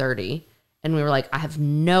 she was 30. And we were like, I have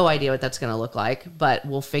no idea what that's going to look like, but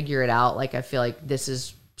we'll figure it out. Like, I feel like this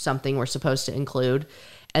is something we're supposed to include.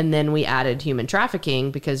 And then we added human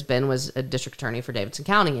trafficking because Ben was a district attorney for Davidson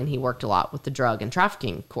County, and he worked a lot with the drug and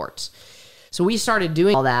trafficking courts. So we started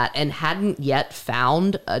doing all that and hadn't yet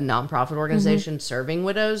found a nonprofit organization serving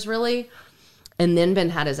widows, really. And then Ben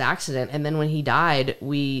had his accident. And then when he died,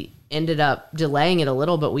 we ended up delaying it a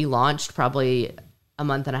little, but we launched probably a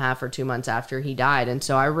month and a half or 2 months after he died. And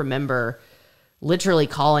so I remember literally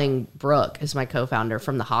calling Brooke as my co-founder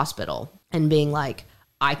from the hospital and being like,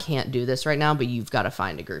 I can't do this right now, but you've got to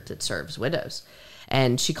find a group that serves widows.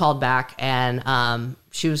 And she called back, and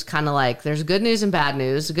she was kind of like, there's good news and bad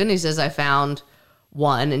news. The good news is I found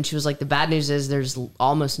one. And she was like, the bad news is there's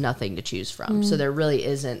almost nothing to choose from. So there really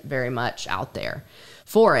isn't very much out there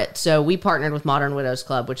for it. So we partnered with Modern Widows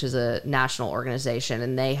Club, which is a national organization,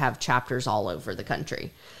 and they have chapters all over the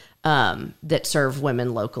country that serve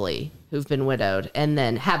women locally who've been widowed, and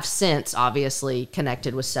then have since obviously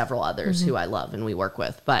connected with several others who I love and we work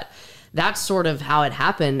with. But that's sort of how it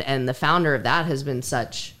happened. And the founder of that has been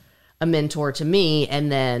such a mentor to me.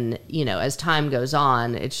 And then, you know, as time goes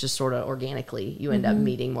on, it's just sort of organically, you end up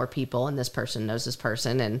meeting more people, and this person knows this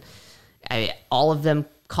person. And all of them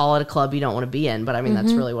call it a club you don't want to be in, but I mean,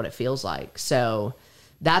 that's really what it feels like. So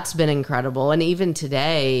that's been incredible. And even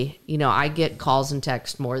today, you know, I get calls and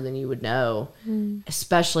texts more than you would know,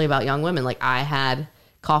 especially about young women. Like, I had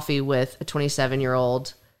coffee with a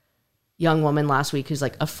 27-year-old young woman last week who's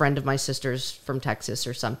like a friend of my sister's from Texas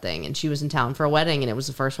or something. And she was in town for a wedding, and it was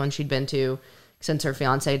the first one she'd been to since her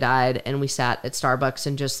fiance died. And we sat at Starbucks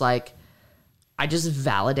and just like, I just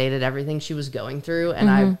validated everything she was going through. And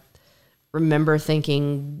I remember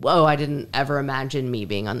thinking, whoa, I didn't ever imagine me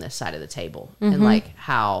being on this side of the table, and like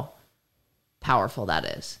how powerful that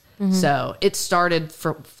is. So it started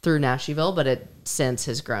through Nashville, but it since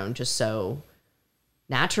has grown just so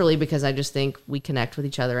naturally because I just think we connect with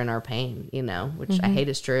each other in our pain, you know, which I hate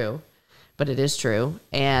is true, but it is true.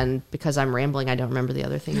 And because I'm rambling, I don't remember the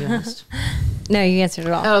other thing you asked. No, you answered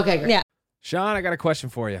it all. Oh, okay, great. Yeah. Sean, I got a question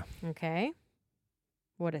for you. Okay.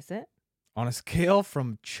 What is it? On a scale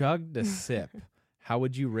from chug to sip, how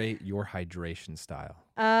would you rate your hydration style?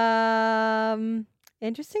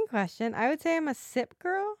 Interesting question. I would say I'm a sip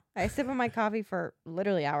girl. I sip on my coffee for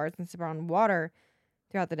literally hours and sip on water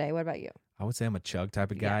throughout the day. What about you? I would say I'm a chug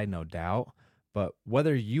type of guy, no doubt. But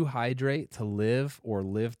whether you hydrate to live or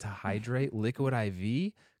live to hydrate, Liquid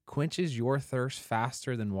IV quenches your thirst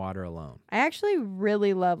faster than water alone. I actually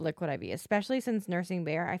really love Liquid IV, especially since nursing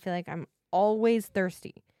Bear. I feel like I'm always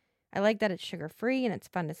thirsty. I like that it's sugar-free and it's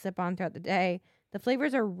fun to sip on throughout the day. The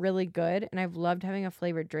flavors are really good, and I've loved having a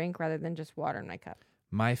flavored drink rather than just water in my cup.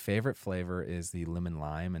 My favorite flavor is the lemon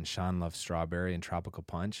lime, and Sean loves strawberry and tropical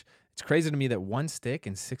punch. It's crazy to me that one stick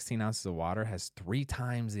and 16 ounces of water has 3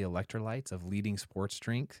 times the electrolytes of leading sports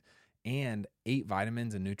drinks and 8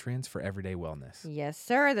 vitamins and nutrients for everyday wellness. Yes,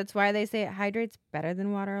 sir. That's why they say it hydrates better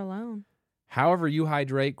than water alone. However you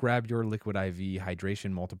hydrate, grab your Liquid IV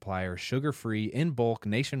Hydration Multiplier, sugar-free, in bulk,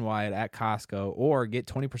 nationwide at Costco, or get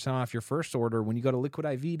 20% off your first order when you go to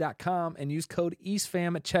liquidiv.com and use code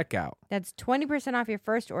EastFam at checkout. That's 20% off your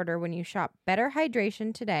first order when you shop Better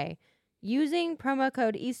Hydration today using promo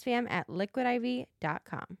code EastFam at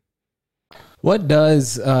liquidiv.com. What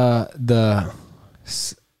does the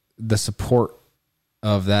support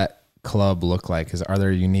of that club look like? Are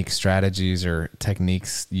there unique strategies or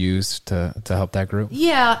techniques used to help that group?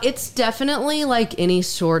 Yeah, it's definitely like any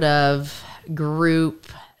sort of group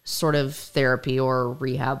sort of therapy or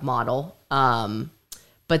rehab model.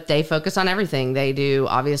 But they focus on everything. They do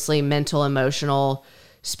obviously mental, emotional,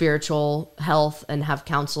 spiritual health, and have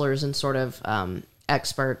counselors and sort of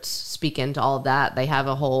experts speak into all of that. They have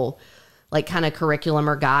a whole like kind of curriculum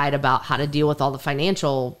or guide about how to deal with all the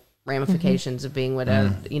financial ramifications of being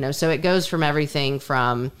widowed, you know, so it goes from everything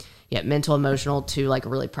from, mental, emotional to like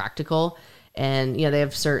really practical. And, you know, they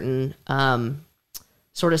have certain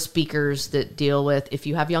sort of speakers that deal with if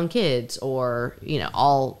you have young kids or, you know,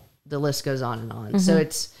 all the list goes on and on. So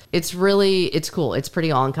it's really, it's cool. It's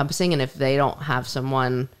pretty all encompassing. And if they don't have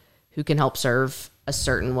someone who can help serve a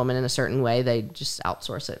certain woman in a certain way, they just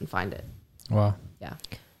outsource it and find it. Wow. Yeah.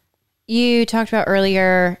 You talked about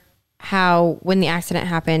earlier how when the accident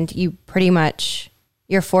happened,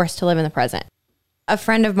 you're forced to live in the present. A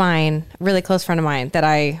friend of mine, a really close friend of mine that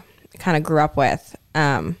I kind of grew up with,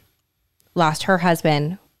 lost her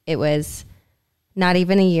husband. It was not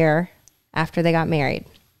even a year after they got married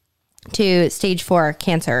to stage 4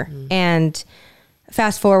 cancer. And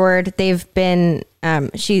fast forward, they've been,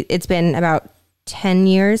 it's been about 10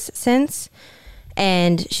 years since,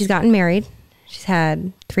 and she's gotten married. She's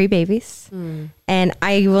had 3 babies. And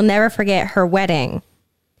I will never forget her wedding.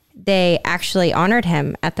 They actually honored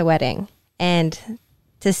him at the wedding. And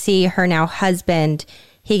to see her now husband,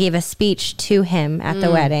 he gave a speech to him at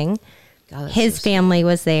the wedding. God, his family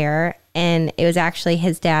was there, and it was actually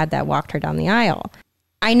his dad that walked her down the aisle.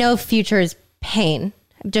 I know future is pain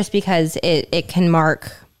just because it can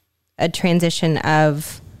mark a transition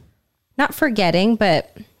of not forgetting,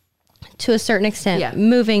 but to a certain extent,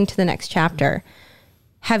 moving to the next chapter.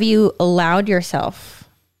 Have you allowed yourself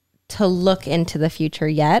to look into the future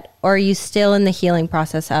yet? Or are you still in the healing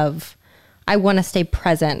process of, I want to stay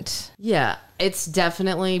present? Yeah, it's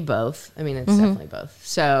definitely both. I mean, it's definitely both.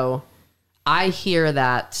 So I hear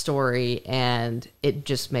that story and it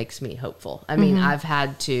just makes me hopeful. I mean, I've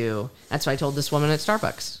had to, that's what I told this woman at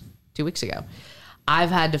Starbucks 2 weeks ago.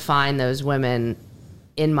 I've had to find those women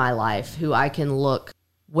in my life who I can look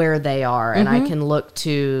where they are and I can look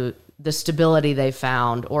to the stability they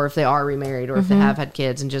found, or if they are remarried, or if they have had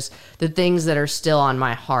kids, and just the things that are still on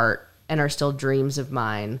my heart and are still dreams of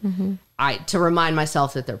mine, to remind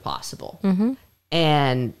myself that they're possible.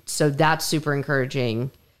 And so that's super encouraging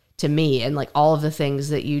to me. And like all of the things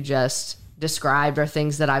that you just described are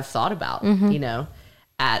things that I've thought about, you know,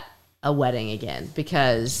 at a wedding again,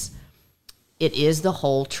 because it is the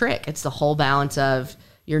whole trick. It's the whole balance of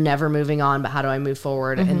you're never moving on, but how do I move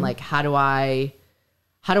forward? And like, how do I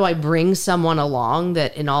bring someone along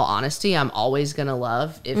that in all honesty, I'm always going to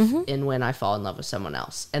love if and when I fall in love with someone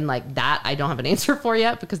else. And like that, I don't have an answer for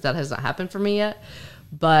yet because that has not happened for me yet,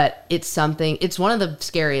 but it's one of the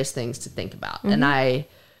scariest things to think about. And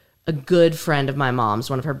a good friend of my mom's,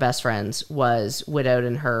 one of her best friends, was widowed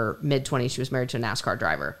in her mid-20s. She was married to a NASCAR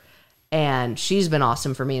driver, and she's been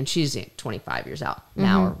awesome for me. And she's 25 years out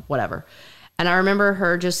now or whatever. And I remember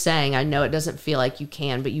her just saying, I know it doesn't feel like you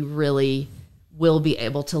can, but you really will be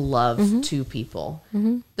able to love 2 people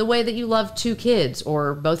the way that you love 2 kids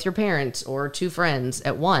or both your parents or 2 friends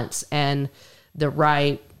at once. And the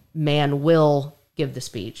right man will give the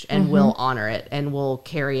speech and will honor it and will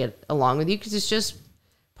carry it along with you because it's just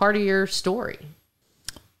part of your story.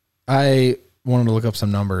 I wanted to look up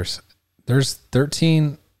some numbers. There's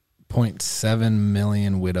 13.7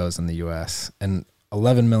 million widows in the U.S. and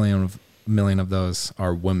 11 million of those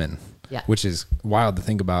are women, which is wild to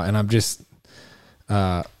think about. And I'm just,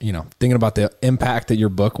 thinking about the impact that your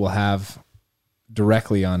book will have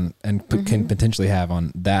directly on and can potentially have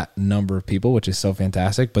on that number of people, which is so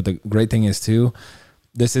fantastic. But the great thing is too,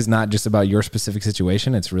 this is not just about your specific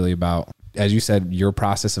situation. It's really about, as you said, your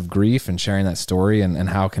process of grief and sharing that story and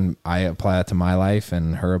how can I apply that to my life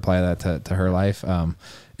and her apply that to her life.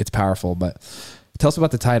 It's powerful, but tell us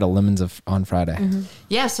about the title, Lemons on Friday.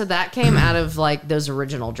 Yeah. So that came out of like those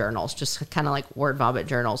original journals, just kind of like word vomit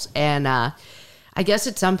journals. And, I guess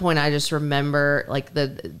at some point I just remember like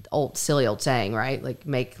the silly old saying, right? Like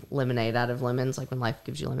make lemonade out of lemons, like when life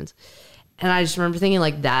gives you lemons. And I just remember thinking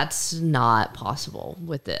like, that's not possible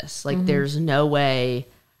with this. Like there's no way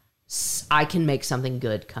I can make something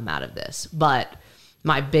good come out of this. But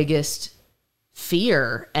my biggest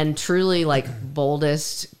fear and truly like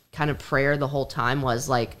boldest kind of prayer the whole time was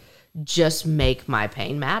like, just make my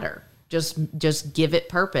pain matter. Just give it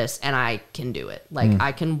purpose and I can do it. Like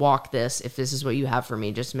I can walk this. If this is what you have for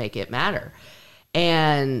me, just make it matter.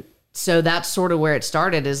 And so that's sort of where it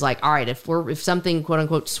started is like, all right, if something quote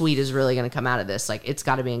unquote sweet is really going to come out of this, like it's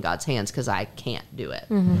got to be in God's hands because I can't do it.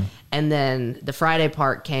 And then the Friday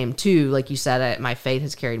part came too. Like you said, my faith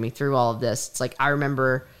has carried me through all of this. It's like, I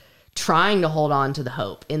remember trying to hold on to the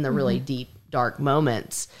hope in the really deep, dark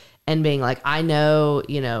moments and being like, I know,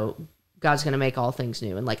 God's going to make all things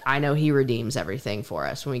new. And like, I know he redeems everything for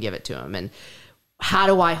us when we give it to him. And how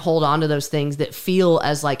do I hold on to those things that feel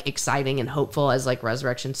as like exciting and hopeful as like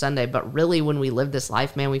Resurrection Sunday? But really when we live this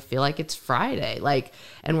life, man, we feel like it's Friday. Like,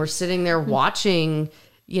 and we're sitting there watching,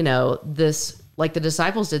 this like the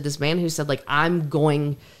disciples did, this man who said, like, I'm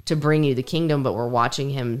going to bring you the kingdom, but we're watching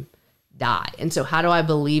him die. And so how do I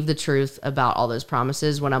believe the truth about all those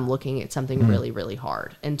promises when I'm looking at something really, really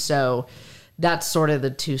hard? And so that's sort of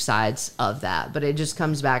the two sides of that. But it just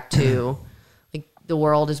comes back to like the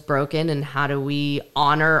world is broken, and how do we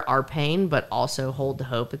honor our pain, but also hold the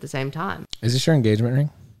hope at the same time? Is this your engagement ring?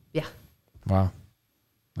 Yeah. Wow.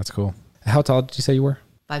 That's cool. How tall did you say you were?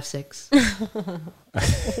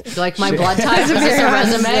 5'6". Like my blood type, is this a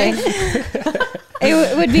resume?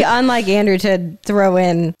 It would be unlike Andrew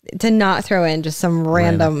to not throw in just some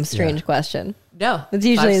random strange question. No. It's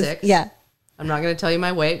usually, 5'6". yeah. I'm not going to tell you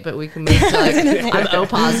my weight, but we can move to like, I'm O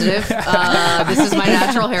positive. This is my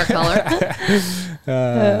natural hair color.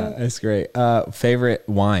 That's great. Favorite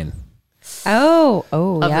wine? Oh,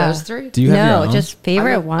 Of yeah. those three? Do you have your No, own? just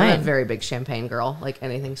favorite I'm wine. a very big champagne girl, like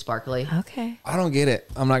anything sparkly. Okay. I don't get it.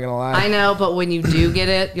 I'm not going to lie. I know, but when you do get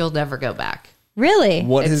it, you'll never go back. Really?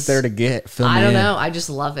 What is It's- there to get? Fill me I don't in. know. I just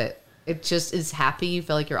love it. It just is happy. You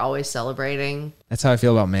feel like you're always celebrating. That's how I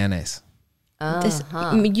feel about mayonnaise.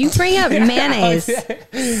 You bring up mayonnaise.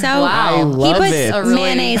 So Wow. he love puts it. A really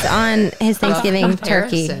mayonnaise on his Thanksgiving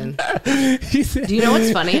turkey. Comparison. Do you know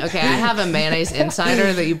what's funny? Okay, I have a mayonnaise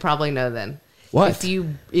insider that you probably know then. What? If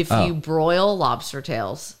you broil lobster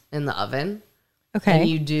tails in the oven Okay. and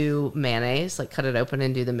you do mayonnaise, like cut it open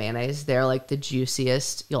and do the mayonnaise, they're like the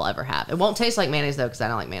juiciest you'll ever have. It won't taste like mayonnaise though, because I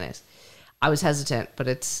don't like mayonnaise. I was hesitant, but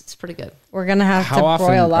it's pretty good. We're gonna have How to often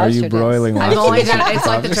broil are lobster you tails. broiling I've lobster? only done it's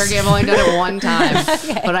like the turkey. I've only done it one time,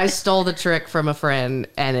 but I stole the trick from a friend,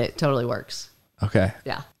 and it totally works. Okay.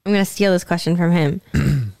 Yeah. I'm gonna steal this question from him.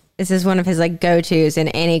 This is one of his like go-tos in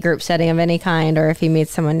any group setting of any kind, or if he meets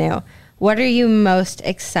someone new. What are you most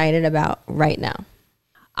excited about right now?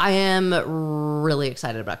 I am really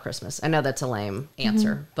excited about Christmas. I know that's a lame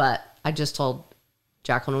answer, but I just told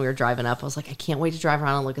Jack when we were driving up, I was like, I can't wait to drive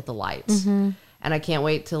around and look at the lights. And I can't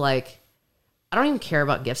wait to like, I don't even care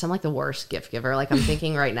about gifts. I'm like the worst gift giver. Like I'm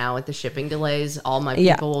thinking right now with the shipping delays, all my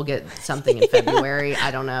people will get something in February. I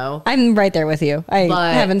don't know. I'm right there with you. I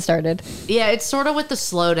But- haven't started. Yeah, it's sort of with the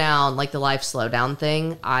slowdown, like the life slowdown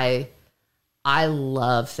thing. I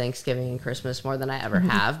love Thanksgiving and Christmas more than I ever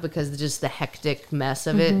have, because just the hectic mess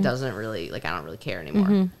of it doesn't really, like, I don't really care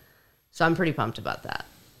anymore. So I'm pretty pumped about that.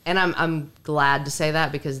 And I'm glad to say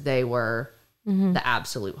that, because they were the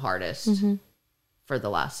absolute hardest for the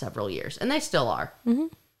last several years. And they still are.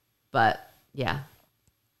 But yeah,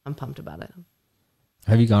 I'm pumped about it.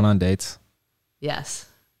 Have you gone on dates? Yes.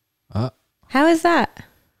 How is that?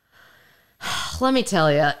 Let me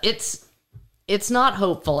tell you, it's not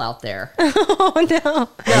hopeful out there. Oh no!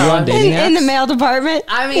 Are you on dating In the apps? mail department.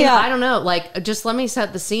 I mean, Yeah. I don't know. Like, just let me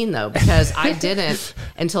set the scene though, because I didn't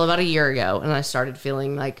until about a year ago, and I started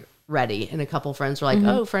feeling like ready. And a couple friends were like,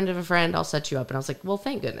 "Oh, friend of a friend, I'll set you up." And I was like, "Well,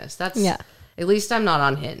 thank goodness. That's at least I'm not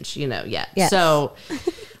on Hinge, yet." Yes. So,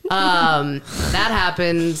 that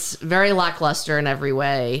happens. Very lackluster in every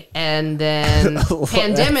way, and then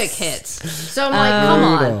pandemic hits. So I'm like, come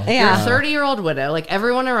on, Yeah. you're a 30-year-old widow. Like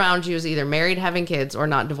everyone around you is either married, having kids, or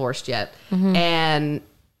not divorced yet, and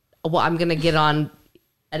well, I'm gonna get on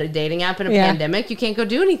at a dating app in a pandemic. You can't go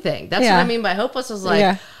do anything. That's what I mean by hopeless. I was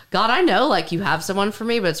like, God, I know, like you have someone for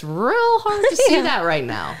me, but it's real hard to see that right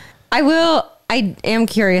now. I am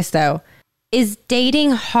curious though. Is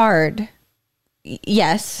dating hard?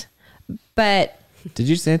 Yes, but Did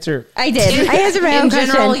you just answer? I did. I answered my own In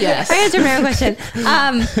question. general, yes. I answered my own question.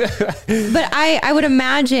 But I would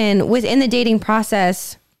imagine within the dating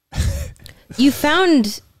process, you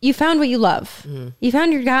found what you love. You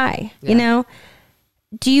found your guy. You know,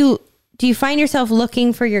 do you find yourself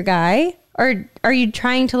looking for your guy, or are you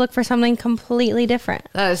trying to look for something completely different?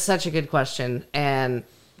 That is such a good question. And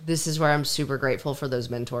this is where I'm super grateful for those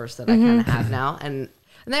mentors that I kind of have now. And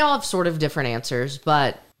they all have sort of different answers,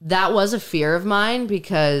 but that was a fear of mine,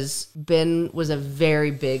 because Ben was a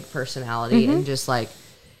very big personality and just like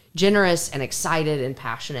generous and excited and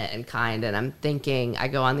passionate and kind. And I'm thinking, I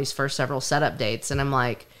go on these first several setup dates and I'm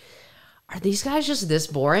like, are these guys just this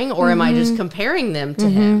boring, or am I just comparing them to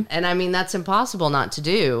him? And I mean, that's impossible not to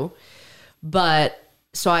do. But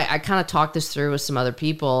so I kind of talked this through with some other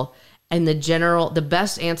people, and the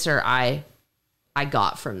best answer I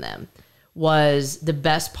got from them was the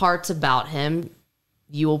best parts about him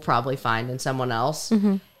you will probably find in someone else.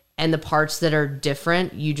 And the parts that are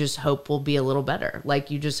different, you just hope will be a little better.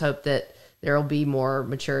 Like you just hope that there will be more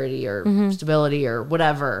maturity or stability or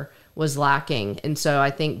whatever was lacking. And so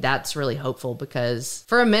I think that's really hopeful, because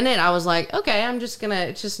for a minute I was like, okay,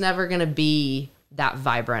 it's just never going to be that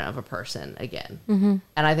vibrant of a person again. And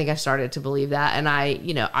I think I started to believe that. And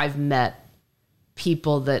I've met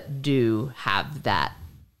people that do have that.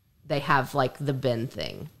 They have like the Ben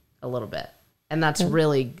thing a little bit. And that's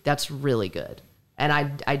really good. And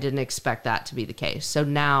I didn't expect that to be the case. So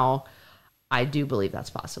now I do believe that's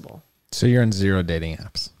possible. So you're in 0 dating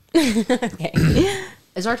apps. Okay.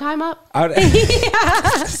 Is our time up?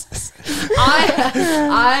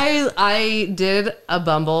 I did a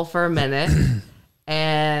Bumble for a minute,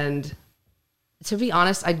 and to be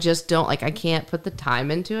honest, I just don't like. I can't put the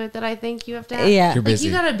time into it that I think you have to have. Yeah. You're Like busy.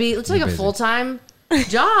 you gotta be. It's like You're a busy. full-time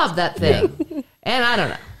job. That thing, and I don't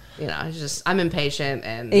know. You know, I'm impatient,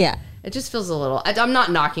 and Yeah. it just feels a little. I'm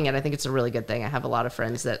not knocking it. I think it's a really good thing. I have a lot of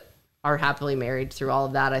friends that are happily married through all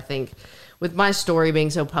of that. I think with my story being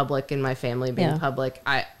so public and my family being public,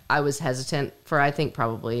 I was hesitant for, I think,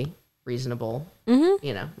 probably reasonable,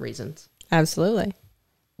 reasons. Absolutely.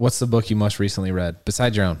 What's the book you most recently read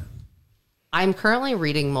besides your own? I'm currently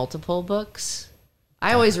reading multiple books.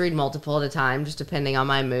 I always read multiple at a time, just depending on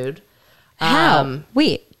my mood. How?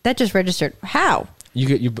 Wait, that just registered. How?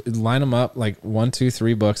 You line them up like 1, 2,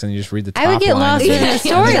 3 books, and you just read the top I would get line. lost in the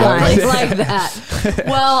storyline. like that.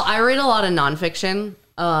 Well, I read a lot of nonfiction,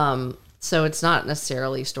 so it's not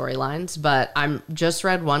necessarily storylines, but I'm just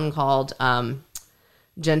read one called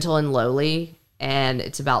Gentle and Lowly, and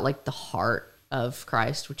it's about like the heart of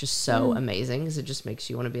Christ, which is so amazing because it just makes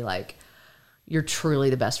you want to be like, you're truly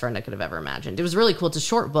the best friend I could have ever imagined. It was really cool. It's a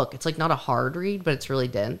short book. It's like not a hard read, but it's really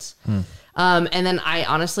dense. And then I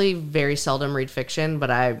honestly very seldom read fiction, but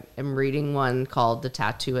I am reading one called The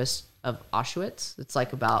Tattooist of Auschwitz. It's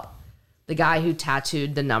like about the guy who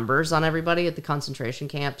tattooed the numbers on everybody at the concentration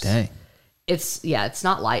camps. Dang. It's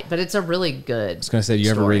not light, but it's a really good. I was gonna say, do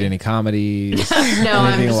you ever story. read any comedies? No,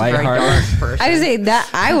 I'm anything just a very lighthearted? dark person. I would say that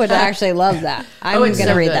I would actually love that. I'm it's going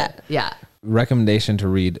to so read good. that. Yeah. Recommendation to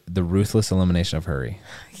read The Ruthless Elimination of Hurry.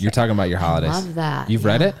 You're talking about your holidays. Love that. You've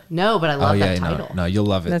read it? No, but I love that no, title. no, you'll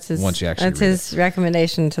love it That's his, once you actually that's read his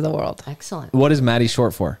recommendation to the world. Excellent. it. What is Mattie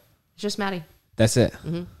short for? It's just Maddie. That's it.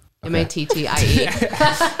 Mattie. How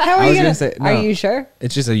I are was you gonna going say, to? Are no. you sure?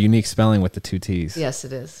 It's just a unique spelling with the 2 T's. Yes,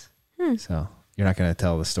 it is. So you're not gonna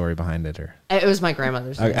tell the story behind it, or It was my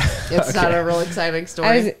grandmother's name. It's not a real exciting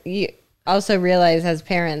story. You also realize as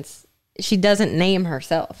parents, she doesn't name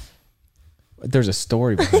herself. there's a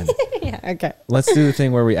story behind it. Yeah. Okay. Let's do the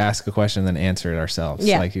thing where we ask a question and then answer it ourselves.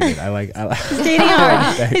 Yeah. Like you did. I like. It's dating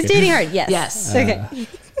hard. It's dating hard. Yes. Yes. Okay.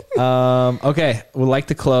 Okay, we'd like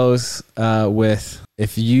to close with,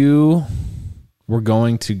 if you were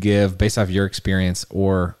going to give, based off your experience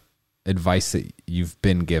or advice that you've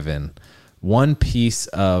been given, one piece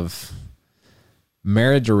of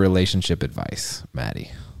marriage or relationship advice,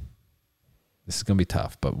 Mattie. This is going to be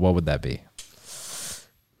tough, but what would that be?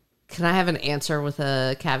 Can I have an answer with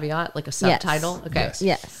a caveat, like a subtitle? Okay. Yes.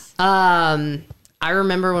 Yes. I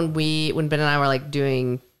remember when Ben and I were like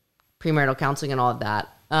doing premarital counseling and all of that.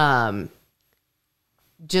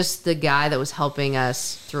 Just the guy that was helping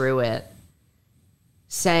us through it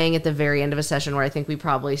saying at the very end of a session where I think we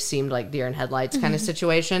probably seemed like deer in headlights kind of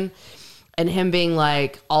situation, and him being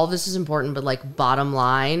like, all this is important, but like bottom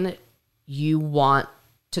line, you want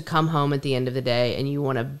to come home at the end of the day and you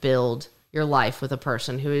want to build your life with a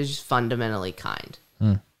person who is fundamentally kind.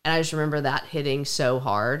 And I just remember that hitting so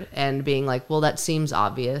hard and being like, well, that seems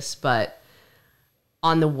obvious, but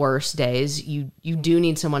on the worst days, you do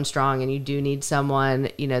need someone strong, and you do need someone,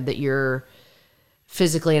 that you're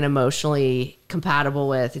physically and emotionally compatible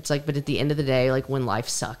with. It's like, but at the end of the day, like when life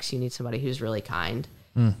sucks, you need somebody who's really kind.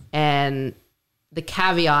 And the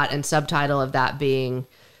caveat and subtitle of that being,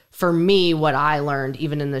 for me, what I learned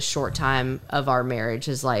even in the short time of our marriage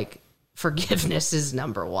is like, forgiveness is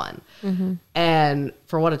number one. And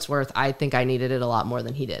for what it's worth, I think I needed it a lot more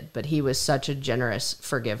than he did, but he was such a generous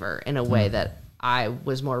forgiver in a way that I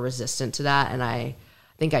was more resistant to that. And I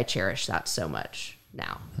think I cherish that so much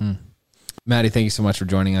now. Mattie, thank you so much for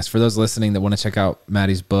joining us. For those listening that want to check out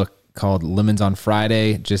Mattie's book called Lemons on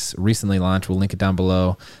Friday, just recently launched, we'll link it down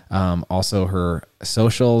below. Also her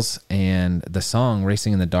socials and the song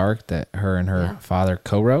Racing in the Dark that her and her father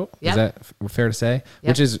co-wrote. Yep. Is that fair to say? Yep.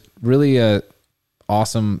 Which is really a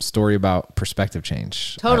awesome story about perspective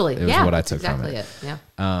change. Totally. It was what I took exactly from it.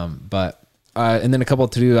 Yeah. And then a couple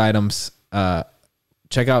of to-do items.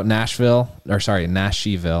 Check out Nashville. Yeah.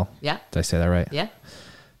 Did I say that right? Yeah.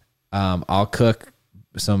 I'll cook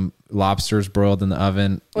some lobsters broiled in the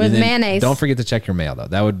oven With And then mayonnaise. Don't forget to check your mail, though.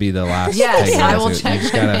 That would be the last. Yes, takeaway. I will You check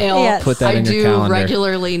just my gotta mail. Yes. Put that I in your do calendar.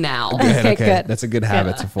 regularly now. Okay, good. That's a good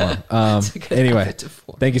habit to form. a good Anyway, habit to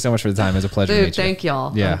form. thank you so much for the time. It was a pleasure to Dude, meet you. thank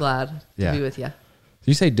y'all. Yeah. I'm glad Yeah. to be with you. Did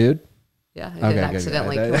you say dude? Yeah, I Okay, did good,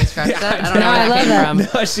 accidentally. good. Can we scratch that? I don't know I where love that that. came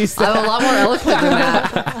from. No, she said. I'm a lot more eloquent than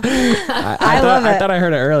that. I love I it. thought I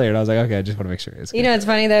heard it earlier, and I was like, okay, I just want to make sure. It's You good. know, it's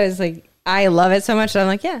funny though. It's like I love it so much that I'm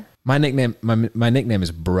like, yeah. My nickname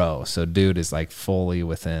is Bro, so dude is like fully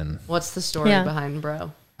within. What's the story Yeah. behind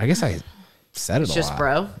bro? I guess I said it It's a just lot.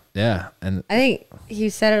 bro. Yeah, and I think he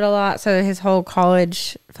said it a lot. So his whole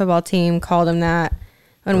college football team called him that.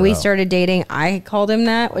 When we Bro. started dating, I called him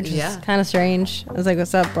that, which Yeah. is kind of strange. I was like,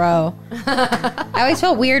 "What's up, bro?" I always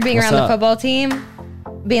felt weird being What's around up? the football team,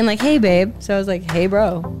 being like, "Hey, babe." So I was like, "Hey,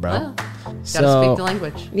 bro." bro. Oh, gotta So speak the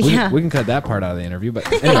language. we, Yeah. we can cut that part out of the interview, but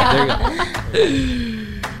anyway, there you go.